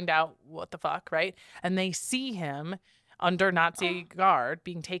find out what the fuck, right? And they see him under Nazi guard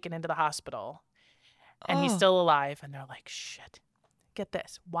being taken into the hospital. And he's still alive. And they're like, shit, get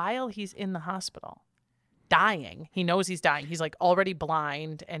this. While he's in the hospital, dying, he knows he's dying. He's like already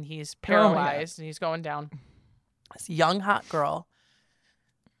blind and he's paralyzed and he's going down. This young hot girl,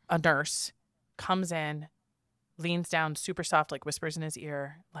 a nurse, comes in, leans down super soft, like whispers in his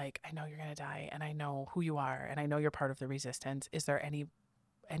ear, like, I know you're going to die and I know who you are and I know you're part of the resistance. Is there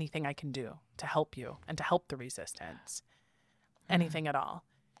anything I can do to help you and to help the resistance? Anything at all.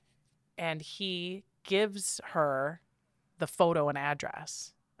 And he gives her the photo and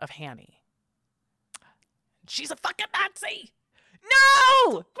address of Hanny. She's a fucking Nazi.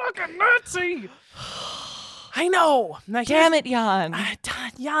 No! Fucking Nazi. I know. Now, Damn it, Jan.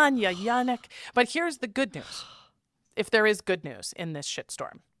 Jan, ya Yannick. But here's the good news. If there is good news in this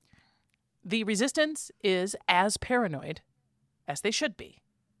shitstorm. The resistance is as paranoid as they should be.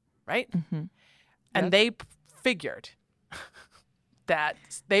 Right? Mm-hmm. And they figured that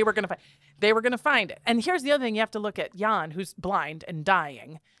they were going to find it. And here's the other thing you have to look at. Jan, who's blind and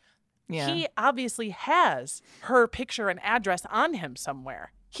dying. Yeah. He obviously has her picture and address on him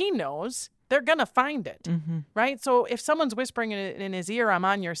somewhere. He knows they're going to find it, right? So if someone's whispering in his ear, I'm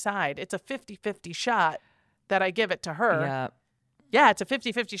on your side, it's a 50-50 shot that I give it to her. Yeah, it's a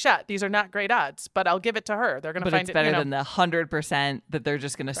 50-50 shot. These are not great odds, but I'll give it to her. They're going to find it. But it's better than the 100% that they're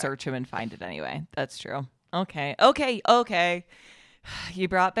just going to search him and find it anyway. That's true. Okay. You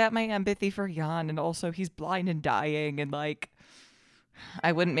brought back my empathy for Jan, and also he's blind and dying, and like,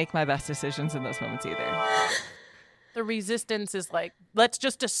 I wouldn't make my best decisions in those moments either. The resistance is like, let's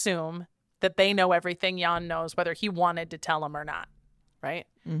just assume that they know everything Jan knows, whether he wanted to tell him or not, right?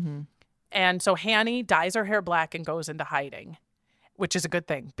 Mm-hmm. And so Hanny dyes her hair black and goes into hiding, which is a good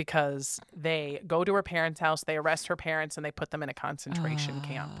thing because they go to her parents' house, they arrest her parents, and they put them in a concentration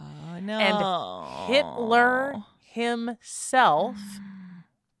camp. No. And Hitler himself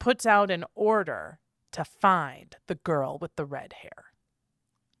puts out an order to find the girl with the red hair.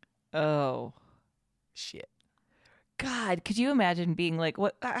 Oh. Shit. God, could you imagine being like,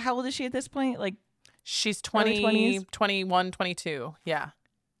 what? How old is she at this point? Like, she's early 20s? 21, 22. Yeah.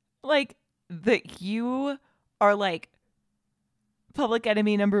 Like, that you are like public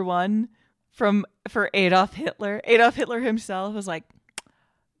enemy number one for Adolf Hitler. Adolf Hitler himself was like,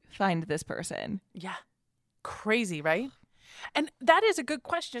 find this person. Yeah. Crazy, right? And that is a good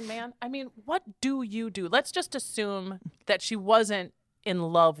question, man. I mean, what do you do? Let's just assume that she wasn't in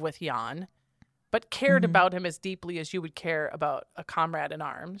love with Jan, but cared about him as deeply as you would care about a comrade in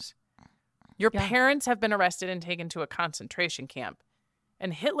arms. Your parents have been arrested and taken to a concentration camp,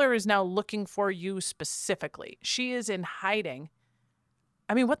 and Hitler is now looking for you specifically. She is in hiding.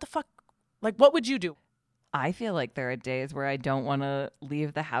 I mean, what the fuck? Like, what would you do? I feel like there are days where I don't want to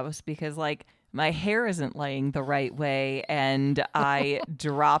leave the house because, like, my hair isn't laying the right way, and I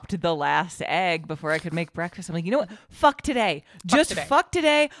dropped the last egg before I could make breakfast. I'm like, you know what? Fuck today. Fuck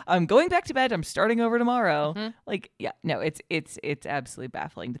today. I'm going back to bed. I'm starting over tomorrow. Like, yeah, no, it's absolutely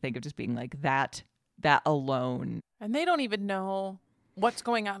baffling to think of just being like that alone. And they don't even know what's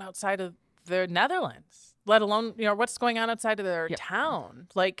going on outside of the Netherlands, let alone, what's going on outside of their town.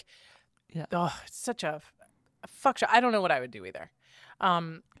 Like, it's such a fuck show. I don't know what I would do either.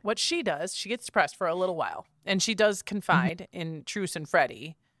 What she does, she gets depressed for a little while, and she does confide in Truce and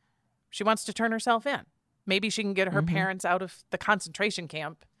Freddie. She wants to turn herself in. Maybe she can get her parents out of the concentration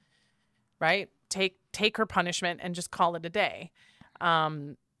camp, right? Take her punishment and just call it a day.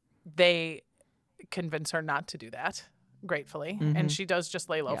 They convince her not to do that, gratefully, and she does just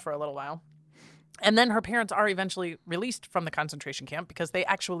lay low for a little while. And then her parents are eventually released from the concentration camp because they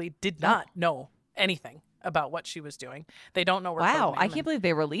actually did not know anything about what she was doing. They don't know her code Wow, name, I can't believe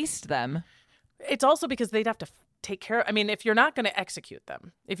they released them. It's also because they'd have to take care. I mean, if you're not going to execute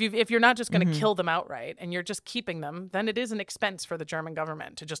them, if you're not just going to kill them outright, and you're just keeping them, then it is an expense for the German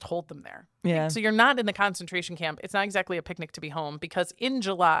government to just hold them there. Yeah. So you're not in the concentration camp. It's not exactly a picnic to be home, because in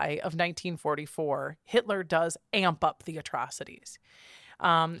July of 1944, Hitler does amp up the atrocities.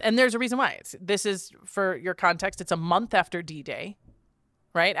 And there's a reason why. This is, for your context, it's a month after D-Day.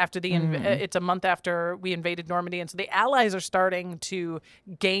 Right after it's a month after we invaded Normandy, and so the Allies are starting to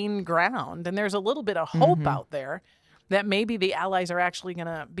gain ground, and there's a little bit of hope out there that maybe the Allies are actually going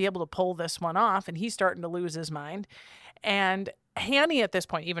to be able to pull this one off. And he's starting to lose his mind. And Hanny, at this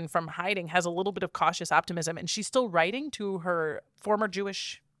point, even from hiding, has a little bit of cautious optimism, and she's still writing to her former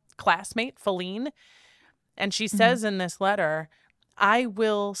Jewish classmate Feline, and she says in this letter, "I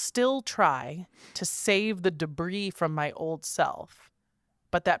will still try to save the debris from my old self,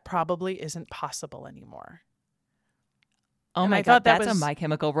 but that probably isn't possible anymore." Oh, and my I God, thought that that's was a My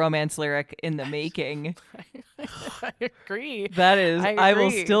Chemical Romance lyric in the making. I agree. That is, I will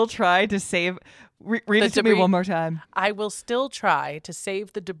agree. still try to save. Read it to me debris. one more time. I will still try to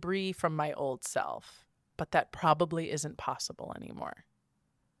save the debris from my old self, but that probably isn't possible anymore.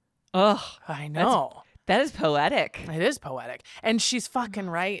 Ugh, I know. that is poetic. It is poetic. And she's fucking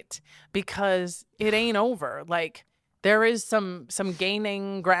right, because it ain't over. Like, there is some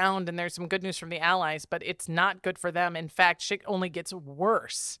gaining ground, and there's some good news from the Allies, but it's not good for them. In fact, shit only gets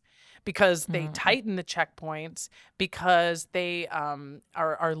worse because they tighten the checkpoints, because they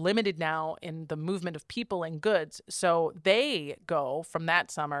are limited now in the movement of people and goods. So they go from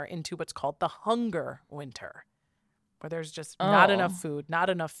that summer into what's called the hunger winter, where there's just not enough food, not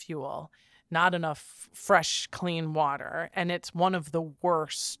enough fuel, not enough fresh, clean water. And it's one of the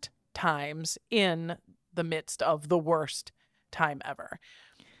worst times in the midst of the worst time ever.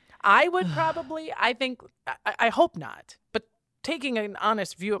 I would probably, I hope not, but taking an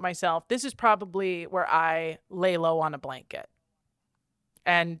honest view of myself, this is probably where I lay low on a blanket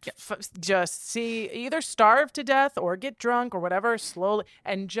and just see, either starve to death or get drunk or whatever slowly,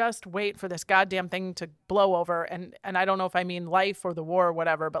 and just wait for this goddamn thing to blow over. And I don't know if I mean life or the war or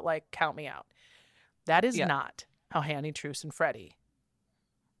whatever, but like, count me out. That is not how Hanny, Truce, and Freddie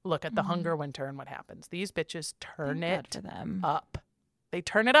look at the hunger winter and what happens. These bitches turn Thank it God for them. up. They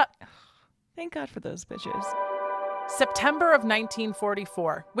turn it up. Thank God for those bitches. September of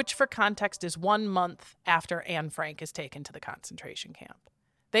 1944, which for context is 1 month after Anne Frank is taken to the concentration camp.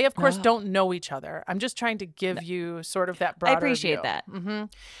 They, of course, don't know each other. I'm just trying to give you sort of that broader I appreciate view. that. Mm-hmm.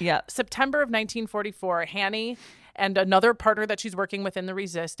 Yeah. September of 1944, Hanny and another partner that she's working with in the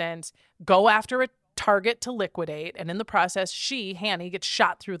resistance go after a target to liquidate, and in the process, Hanny, gets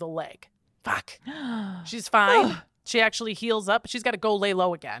shot through the leg. Fuck. She's fine. She actually heals up. She's got to go lay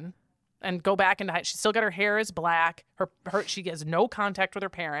low again and go back into hide. She's still got her hair is black. She has no contact with her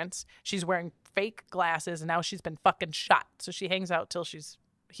parents. She's wearing fake glasses, and now she's been fucking shot. So she hangs out till she's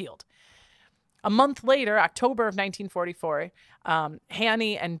healed. A month later, October of 1944,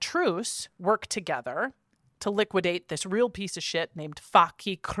 Hanny and Truce work together to liquidate this real piece of shit named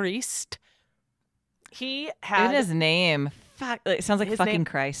Faki Christ. He had In his name. Fuck, it sounds like his fucking name-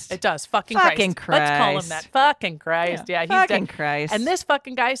 Christ. It does. Fucking Fucking Christ. Let's call him Christ. that. Fucking Christ. Yeah, he's fucking dead. Christ. And this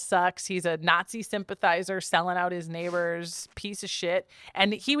fucking guy sucks. He's a Nazi sympathizer selling out his neighbors, piece of shit.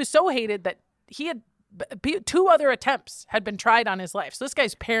 And he was so hated that he had 2 other attempts had been tried on his life. So this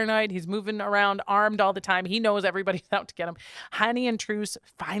guy's paranoid. He's moving around armed all the time. He knows everybody's out to get him. Hanny and Truce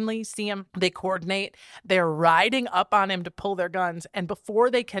finally see him. They coordinate. They're riding up on him to pull their guns. And before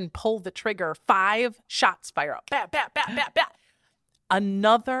they can pull the trigger, 5 shots fire up. Bat, bat, bat, bat, bat.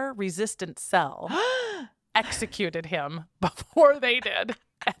 Another resistant cell executed him before they did,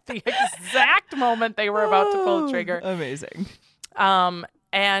 at the exact moment they were about to pull the trigger. Amazing.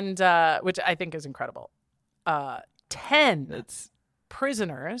 And which I think is incredible. 10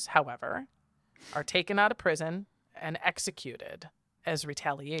 prisoners, however, are taken out of prison and executed as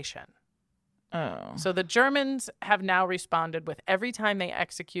retaliation. Oh. So the Germans have now responded with every time they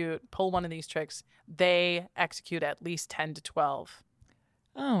pull one of these tricks, they execute at least 10 to 12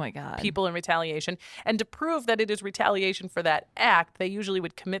 Oh my God. people in retaliation. And to prove that it is retaliation for that act, they usually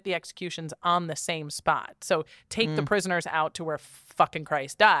would commit the executions on the same spot. So take the prisoners out to where fucking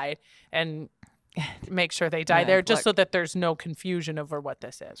Christ died and make sure they die there just so that there's no confusion over what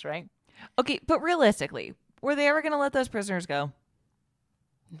this is, right? Okay, but realistically, were they ever going to let those prisoners go?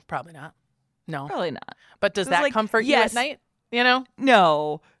 Probably not. No. Probably not. But does It's that like, comfort you yes. at night? You know?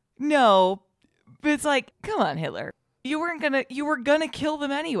 No. But it's like, come on, Hitler. You were gonna kill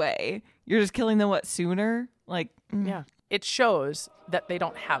them anyway. You're just killing them sooner? Like, Yeah. It shows that they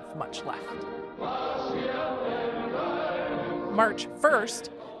don't have much left. March 1st,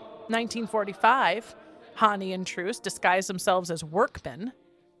 1945, Hani and Truce disguise themselves as workmen,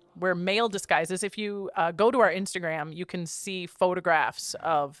 where male disguises. If you go to our Instagram, you can see photographs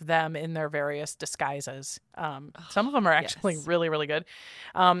of them in their various disguises. Some of them are actually really, really good.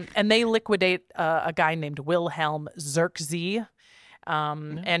 And they liquidate a guy named Wilhelm Zirkzee.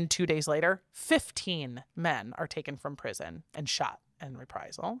 And 2 days later, 15 men are taken from prison and shot in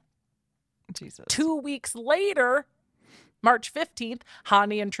reprisal. Jesus. 2 weeks later, March 15th,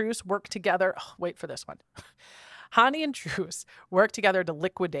 Hani and Truce work together. Oh, wait for this one. Hani and Truce work together to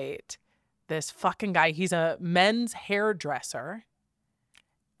liquidate this fucking guy. He's a men's hairdresser,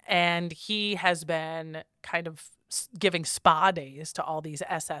 and he has been kind of giving spa days to all these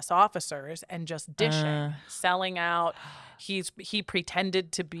SS officers and just dishing, selling out. He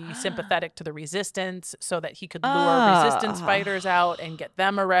pretended to be sympathetic to the resistance so that he could lure resistance fighters out and get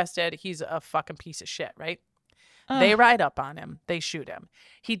them arrested. He's a fucking piece of shit, right? They ride up on him. They shoot him.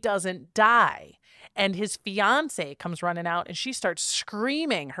 He doesn't die. And his fiance comes running out and she starts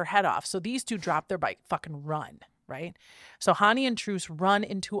screaming her head off. So these two drop their bike, fucking run, right? So Hani and Truce run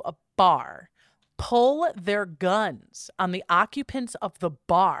into a bar, pull their guns on the occupants of the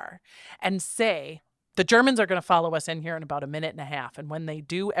bar and say, the Germans are going to follow us in here in about a minute and a half. And when they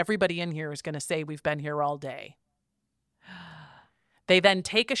do, everybody in here is going to say, we've been here all day. They then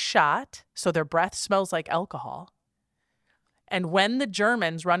take a shot, so their breath smells like alcohol. And when the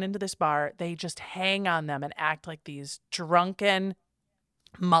Germans run into this bar, they just hang on them and act like these drunken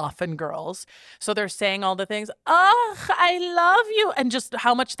muffin girls. So they're saying all the things, oh, I love you, and just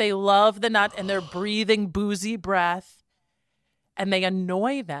how much they love the nut, and they're breathing boozy breath. And they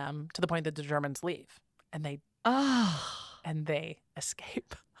annoy them to the point that the Germans leave. And they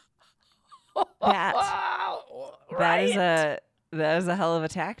escape. That is a hell of a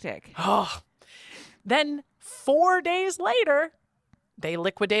tactic. Oh. Then 4 days later, they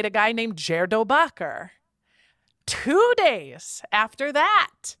liquidate a guy named Gerdo Bakker. 2 days after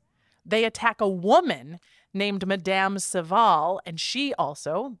that, they attack a woman named Madame Saval, and she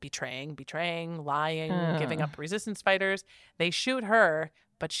also betraying, lying, giving up resistance fighters. They shoot her,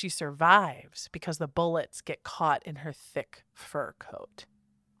 but she survives because the bullets get caught in her thick fur coat.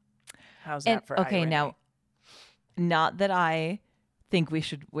 How's that for irony? Now, not that I think we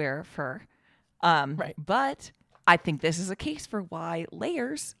should wear fur, right? But I think this is a case for why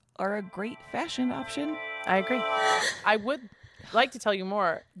layers are a great fashion option. I agree. I would like to tell you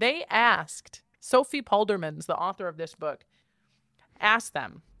more. They asked, Sophie Paldermans, the author of this book, asked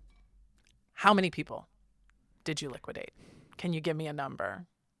them, how many people did you liquidate? Can you give me a number?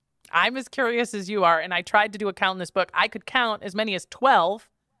 I'm as curious as you are, and I tried to do a count in this book. I could count as many as 12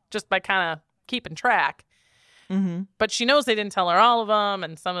 just by kind of keeping track. Mm-hmm. But she knows they didn't tell her all of them,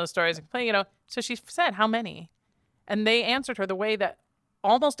 and some of the stories, so she said, how many? And they answered her the way that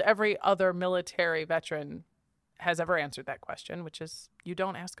almost every other military veteran has ever answered that question, which is, you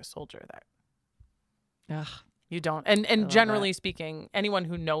don't ask a soldier that. Ugh. You don't. And generally speaking, anyone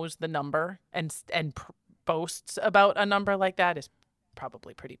who knows the number and boasts about a number like that is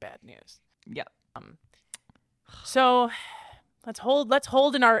probably pretty bad news. Yep. So let's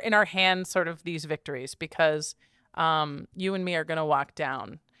hold in our hands sort of these victories, because you and me are going to walk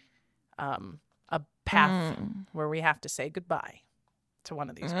down a path where we have to say goodbye to one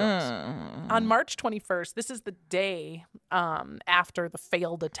of these girls. On March 21st, this is the day after the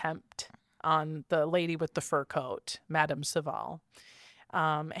failed attempt on the lady with the fur coat, Madame Saval.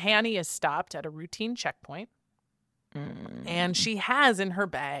 Hani is stopped at a routine checkpoint, and she has in her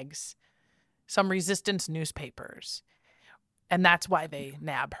bags some resistance newspapers. And that's why they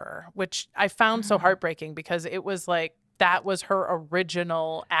nab her, which I found so heartbreaking, because it was like that was her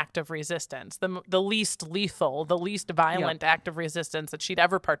original act of resistance, the least lethal, the least violent act of resistance that she'd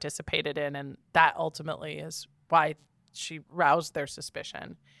ever participated in. And that ultimately is why she roused their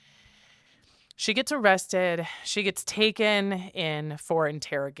suspicion. She gets arrested. She gets taken in for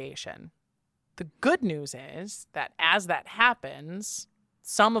interrogation. The good news is that as that happens,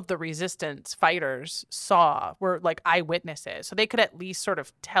 some of the resistance fighters were like eyewitnesses. So they could at least sort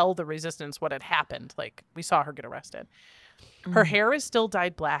of tell the resistance what had happened. Like, we saw her get arrested. Her hair is still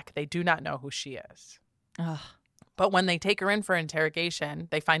dyed black. They do not know who she is. Ugh. But when they take her in for interrogation,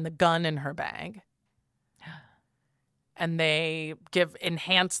 they find the gun in her bag. And they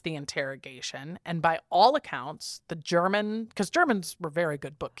enhance the interrogation. And by all accounts, because Germans were very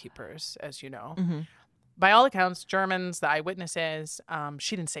good bookkeepers, as you know. Mm-hmm. By all accounts, Germans, the eyewitnesses,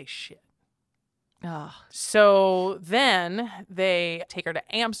 she didn't say shit. Oh. So then they take her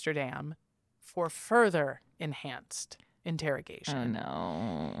to Amsterdam for further enhanced interrogation. Oh,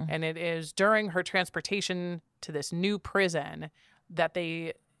 no. And it is during her transportation to this new prison that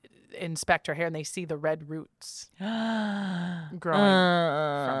they inspect her hair and they see the red roots growing from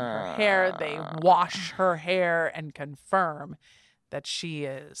her hair. They wash her hair and confirm that she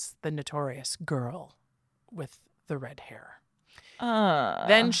is the notorious girl with the red hair.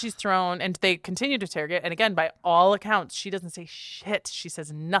 Then she's thrown, and they continue to interrogate. And again, by all accounts, she doesn't say shit. She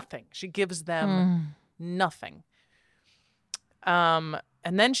says nothing. She gives them nothing. And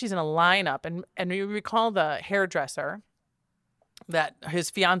then she's in a lineup, and you recall the hairdresser that his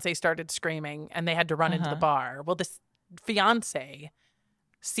fiance started screaming, and they had to run into the bar. Well, this fiance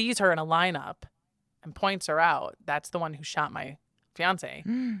sees her in a lineup and points her out. That's the one who shot my fiance.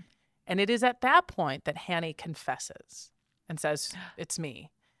 And it is at that point that Hanny confesses and says, it's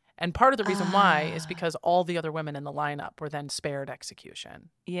me. And part of the reason why is because all the other women in the lineup were then spared execution.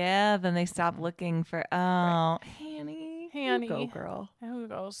 Yeah, then they stopped looking for, Hanny. Hanny. You go, girl. Who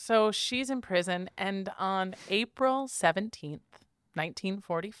goes? So she's in prison, and on April 17th,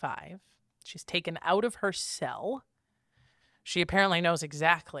 1945, she's taken out of her cell. She apparently knows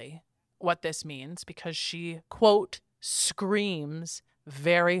exactly what this means because she, quote, screams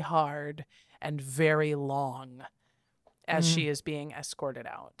very hard and very long as she is being escorted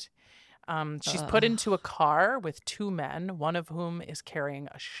out. She's put into a car with two men, one of whom is carrying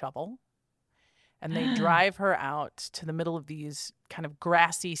a shovel. And they drive her out to the middle of these kind of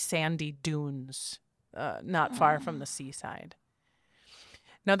grassy, sandy dunes not far from the seaside.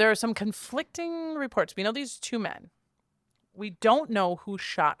 Now, there are some conflicting reports. We know these two men. We don't know who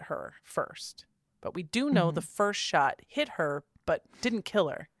shot her first, but we do know the first shot hit her but didn't kill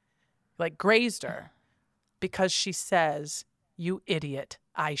her, like grazed her, because she says, "You idiot,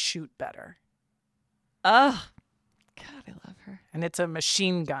 I shoot better." Oh, God, I love her. And it's a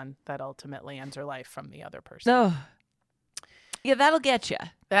machine gun that ultimately ends her life from the other person. Oh, yeah, that'll get you.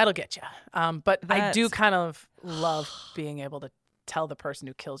 That'll get you. But I do That's- kind of love being able to tell the person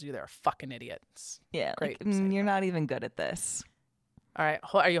who kills you they're a fucking idiot. It's Yeah, great. like, you're not even good at this. All right.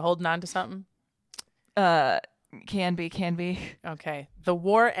 Are you holding on to something? Can be. Okay. The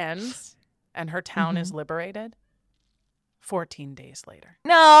war ends and her town is liberated 14 days later.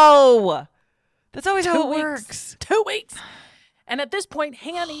 No, that's always how 2 it weeks. works. 2 weeks. And at this point,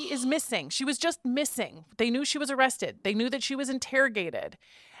 Hanny is missing. She was just missing. They knew she was arrested. They knew that she was interrogated.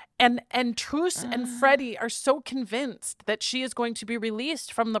 And Truce and Freddie are so convinced that she is going to be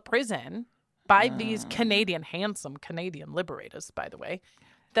released from the prison by these handsome Canadian liberators, by the way,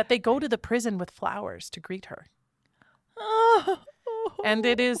 that they go to the prison with flowers to greet her. And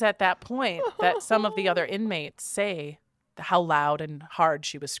it is at that point that some of the other inmates say how loud and hard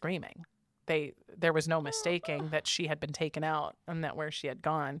she was screaming. There was no mistaking that she had been taken out and that where she had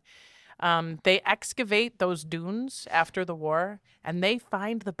gone. They excavate those dunes after the war, and they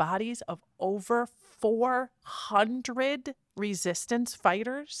find the bodies of over 400 resistance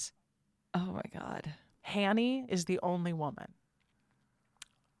fighters. Oh my God. Hanny is the only woman.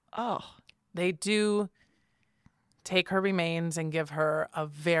 Oh. They do take her remains and give her a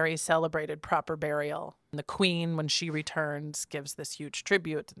very celebrated proper burial. And the Queen, when she returns, gives this huge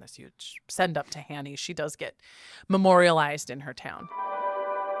tribute and this huge send-up to Hanny. She does get memorialized in her town.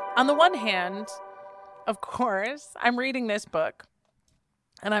 On the one hand, of course, I'm reading this book,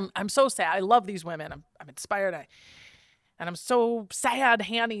 and I'm so sad. I love these women. I'm inspired. And I'm so sad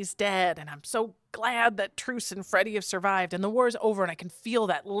Hanny's dead, and I'm so glad that Truce and Freddie have survived, and the war's over, and I can feel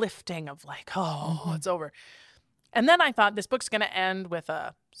that lifting of like, oh, it's over. And then I thought this book's going to end with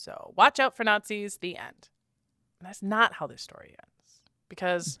so watch out for Nazis, the end. And that's not how this story ends.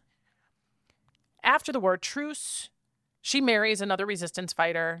 Because after the war, Truce, she marries another resistance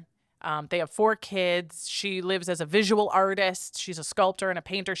fighter. They have 4 kids. She lives as a visual artist. She's a sculptor and a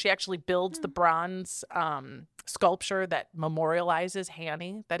painter. She actually builds the bronze sculpture that memorializes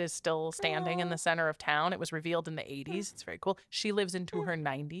Hanny that is still standing in the center of town. It was revealed in the 80s. It's very cool. She lives into her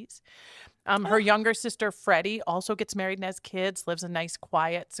 90s. Her younger sister, Freddie, also gets married and has kids, lives a nice,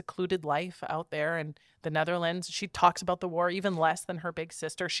 quiet, secluded life out there in the Netherlands. She talks about the war even less than her big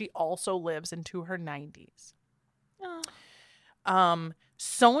sister. She also lives into her 90s.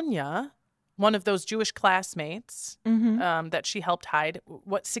 Sonia, one of those Jewish classmates that she helped hide,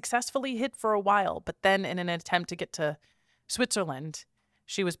 what successfully hid for a while, but then in an attempt to get to Switzerland,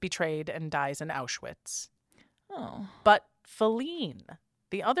 she was betrayed and dies in Auschwitz. Oh. But Feline,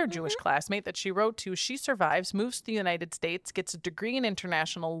 the other Jewish classmate that she wrote to, she survives, moves to the United States, gets a degree in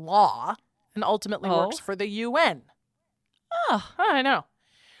international law, and ultimately works for the UN. Oh, I know.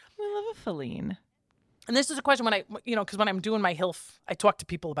 we love a Feline. And this is a question when because when I'm doing my HILF, I talk to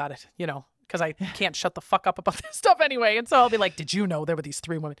people about it, because I can't shut the fuck up about this stuff anyway. And so I'll be like, did you know there were these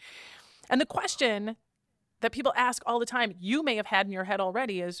 3 women? And the question that people ask all the time, you may have had in your head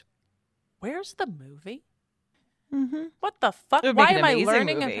already, is, where's the movie? What the fuck? It would Why make an am I amazing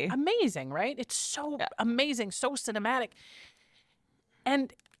learning? movie. Amazing, right? It's so amazing, so cinematic.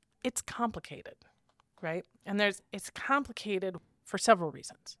 And it's complicated, right? And it's complicated for several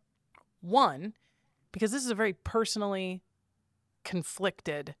reasons. One, because this is a very personally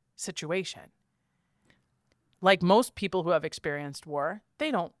conflicted situation. Like most people who have experienced war,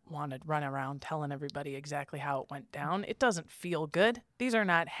 they don't want to run around telling everybody exactly how it went down. It doesn't feel good. These are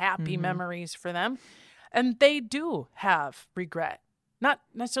not happy memories for them. And they do have regret. Not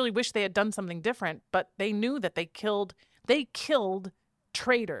necessarily wish they had done something different, but they knew that they killed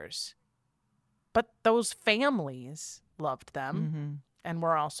traitors. But those families loved them and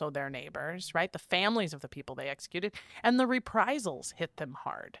were also their neighbors, right? The families of the people they executed. And the reprisals hit them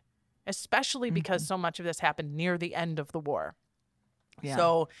hard, especially because so much of this happened near the end of the war. Yeah.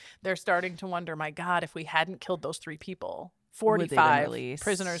 So they're starting to wonder, my God, if we hadn't killed those 3 people, Would they been 45 released?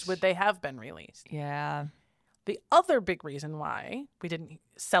 prisoners, would they have been released? Yeah. The other big reason why we didn't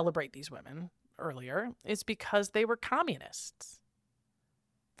celebrate these women earlier is because they were communists.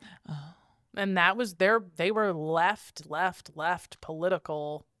 Oh. And that was they were left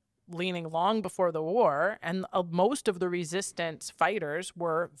political leaning long before the war. And most of the resistance fighters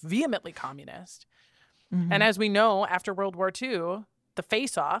were vehemently communist. And as we know, after World War II, the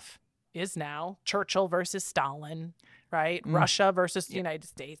face-off is now Churchill versus Stalin, right? Russia versus the United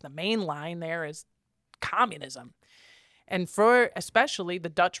States. The main line there is communism. And for especially the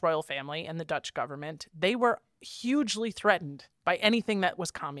Dutch royal family and the Dutch government, they were hugely threatened by anything that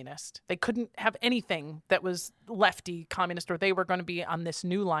was communist. They couldn't have anything that was lefty communist, or they were going to be on this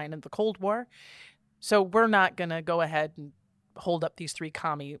new line in the Cold War. So we're not going to go ahead and hold up these 3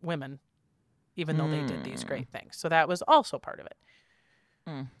 commie women, even though they did these great things. So that was also part of it.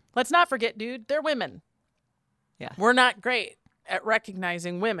 Let's not forget, dude, they're women. Yeah. We're not great at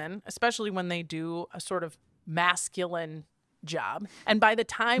recognizing women, especially when they do a sort of masculine job. And by the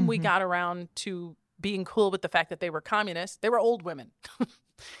time we got around to being cool with the fact that they were communists, they were old women.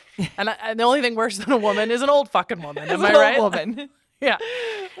 and the only thing worse than a woman is an old fucking woman. Am I right? Old woman. Yeah.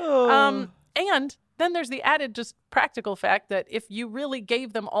 And then there's the added just practical fact that if you really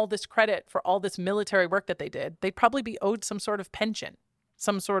gave them all this credit for all this military work that they did, they'd probably be owed some sort of pension,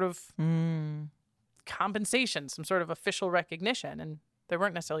 some sort of compensation, some sort of official recognition. And they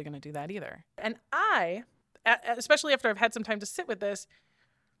weren't necessarily going to do that either. And I, especially after I've had some time to sit with this,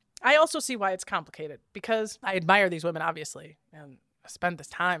 I also see why it's complicated, because I admire these women, obviously, and I spend this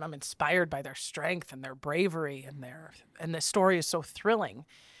time. I'm inspired by their strength and their bravery, and this story is so thrilling.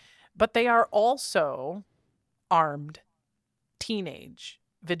 But they are also armed teenage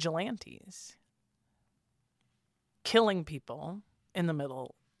vigilantes killing people in the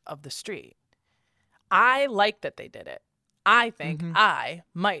middle of the street. I like that they did it. I think I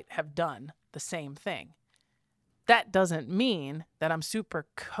might have done the same thing. That doesn't mean that I'm super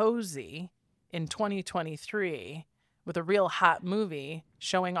cozy in 2023 with a real hot movie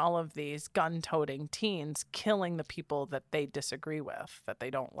showing all of these gun-toting teens killing the people that they disagree with, that they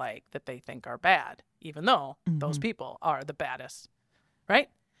don't like, that they think are bad, even though those people are the baddest, right?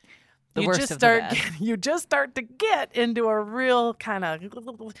 The worst of the bad. You just start to get into a real kind of...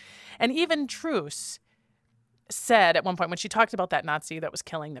 And even Truce said at one point, when she talked about that Nazi that was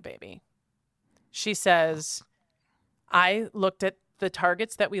killing the baby, she says, I looked at the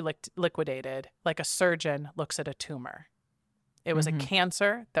targets that we liquidated like a surgeon looks at a tumor. It was a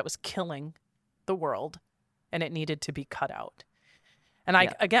cancer that was killing the world, and it needed to be cut out. And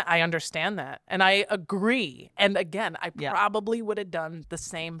I understand that. And I agree. And again, I Yeah. probably would have done the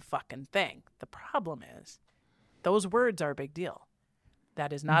same fucking thing. The problem is those words are a big deal.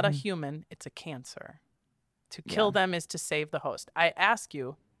 That is not a human. It's a cancer. To kill them is to save the host. I ask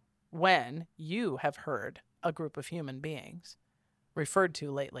you when you have heard a group of human beings referred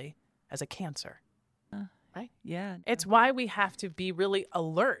to lately as a cancer. Right? Yeah. It's why we have to be really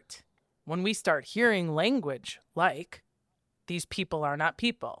alert when we start hearing language like, these people are not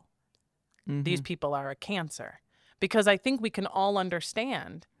people. These people are a cancer. Because I think we can all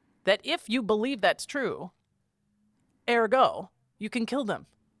understand that if you believe that's true, ergo, you can kill them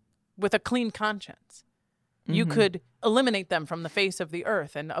with a clean conscience. You could eliminate them from the face of the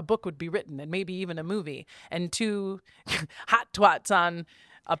earth, and a book would be written, and maybe even a movie. And two hot twats on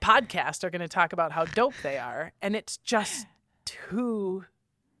a podcast are going to talk about how dope they are. And it's just too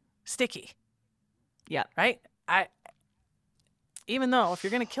sticky. Yeah. Right? Even though if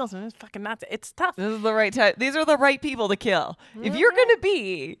you're going to kill someone, it's fucking not. It's tough. This is the right time. These are the right people to kill. If you're going to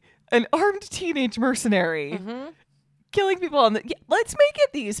be an armed teenage mercenary killing people let's make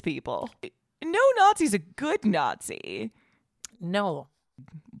it these people. No Nazi's a good Nazi. No.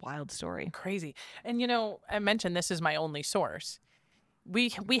 Wild story. Crazy. And, I mentioned this is my only source.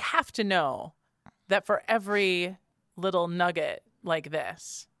 We have to know that for every little nugget like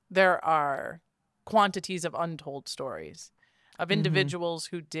this, there are quantities of untold stories of individuals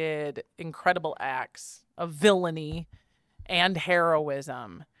who did incredible acts of villainy and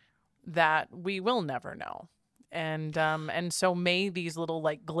heroism that we will never know. And so may these little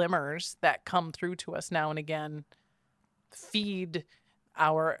glimmers that come through to us now and again feed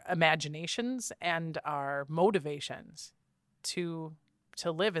our imaginations and our motivations to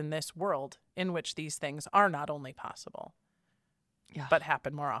live in this world in which these things are not only possible, but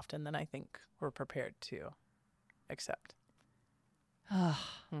happen more often than I think we're prepared to accept. What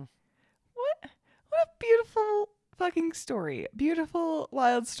a beautiful fucking story. Beautiful,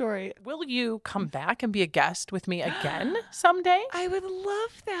 wild story. Will you come back and be a guest with me again someday? I would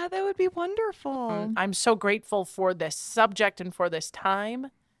love that. That would be wonderful. I'm so grateful for this subject and for this time.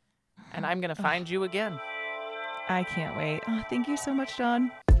 And I'm going to find you again. I can't wait. Oh, thank you so much,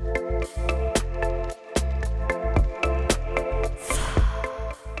 Dawn.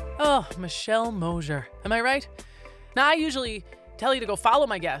 Oh, Michelle Mosher. Am I right? Now, I usually tell you to go follow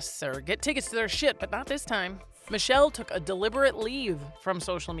my guests or get tickets to their shit, but not this time. Michelle took a deliberate leave from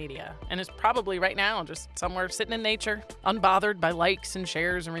social media and is probably right now just somewhere sitting in nature, unbothered by likes and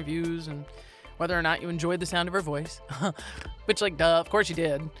shares and reviews and whether or not you enjoyed the sound of her voice. Which, duh, of course you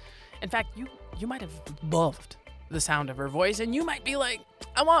did. In fact, you might have loved the sound of her voice, and you might be like,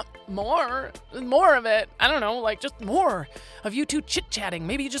 I want more of it. I don't know, just more of you two chit-chatting.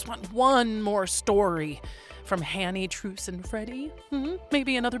 Maybe you just want one more story from Hanny, Truce, and Freddie.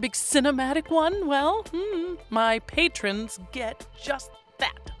 Maybe another big cinematic one. Well, my patrons get just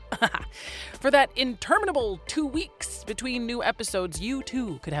that. For that interminable 2 weeks between new episodes, you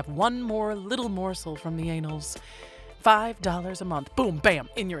too could have one more little morsel from the anals. $5 a month. Boom, bam,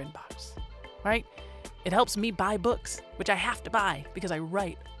 in your inbox. Right? It helps me buy books, which I have to buy because I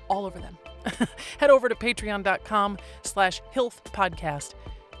write all over them. Head over to patreon.com/HILF podcast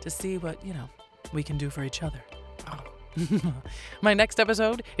to see what, we can do for each other. Oh. My next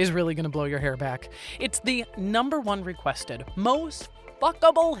episode is really going to blow your hair back. It's the #1 requested, most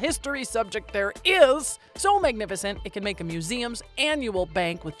fuckable history subject there is. So magnificent, it can make a museum's annual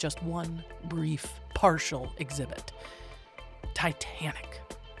bank with just one brief, partial exhibit. Titanic,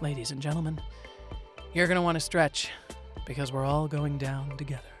 ladies and gentlemen. You're going to want to stretch because we're all going down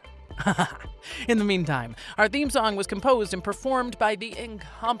together. In the meantime, our theme song was composed and performed by the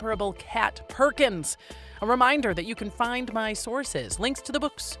incomparable Kat Perkins. A reminder that you can find my sources, links to the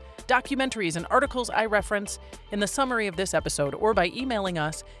books, documentaries, and articles I reference in the summary of this episode or by emailing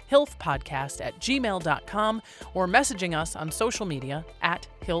us hilfpodcast@gmail.com or messaging us on social media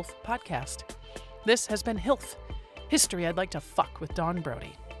 @hilfpodcast. This has been HILF, History I'd Like to Fuck with Dawn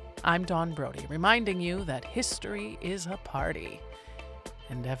Brody. I'm Dawn Brody, reminding you that history is a party.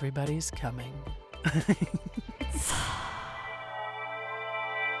 And everybody's coming.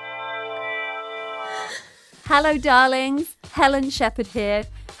 Hello, darlings. Helen Shepherd here,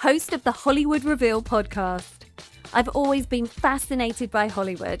 host of the Hollywood Reveal podcast. I've always been fascinated by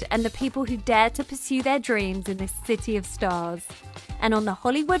Hollywood and the people who dare to pursue their dreams in this city of stars. And on the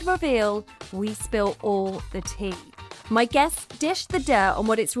Hollywood Reveal, we spill all the tea. My guests dish the dirt on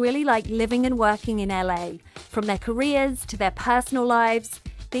what it's really like living and working in LA. From their careers to their personal lives,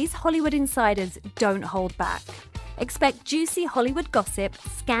 these Hollywood insiders don't hold back. Expect juicy Hollywood gossip,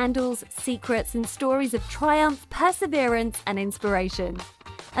 scandals, secrets, and stories of triumph, perseverance, and inspiration.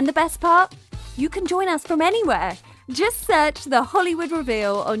 And the best part? You can join us from anywhere. Just search The Hollywood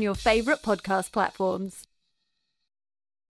Reveal on your favourite podcast platforms.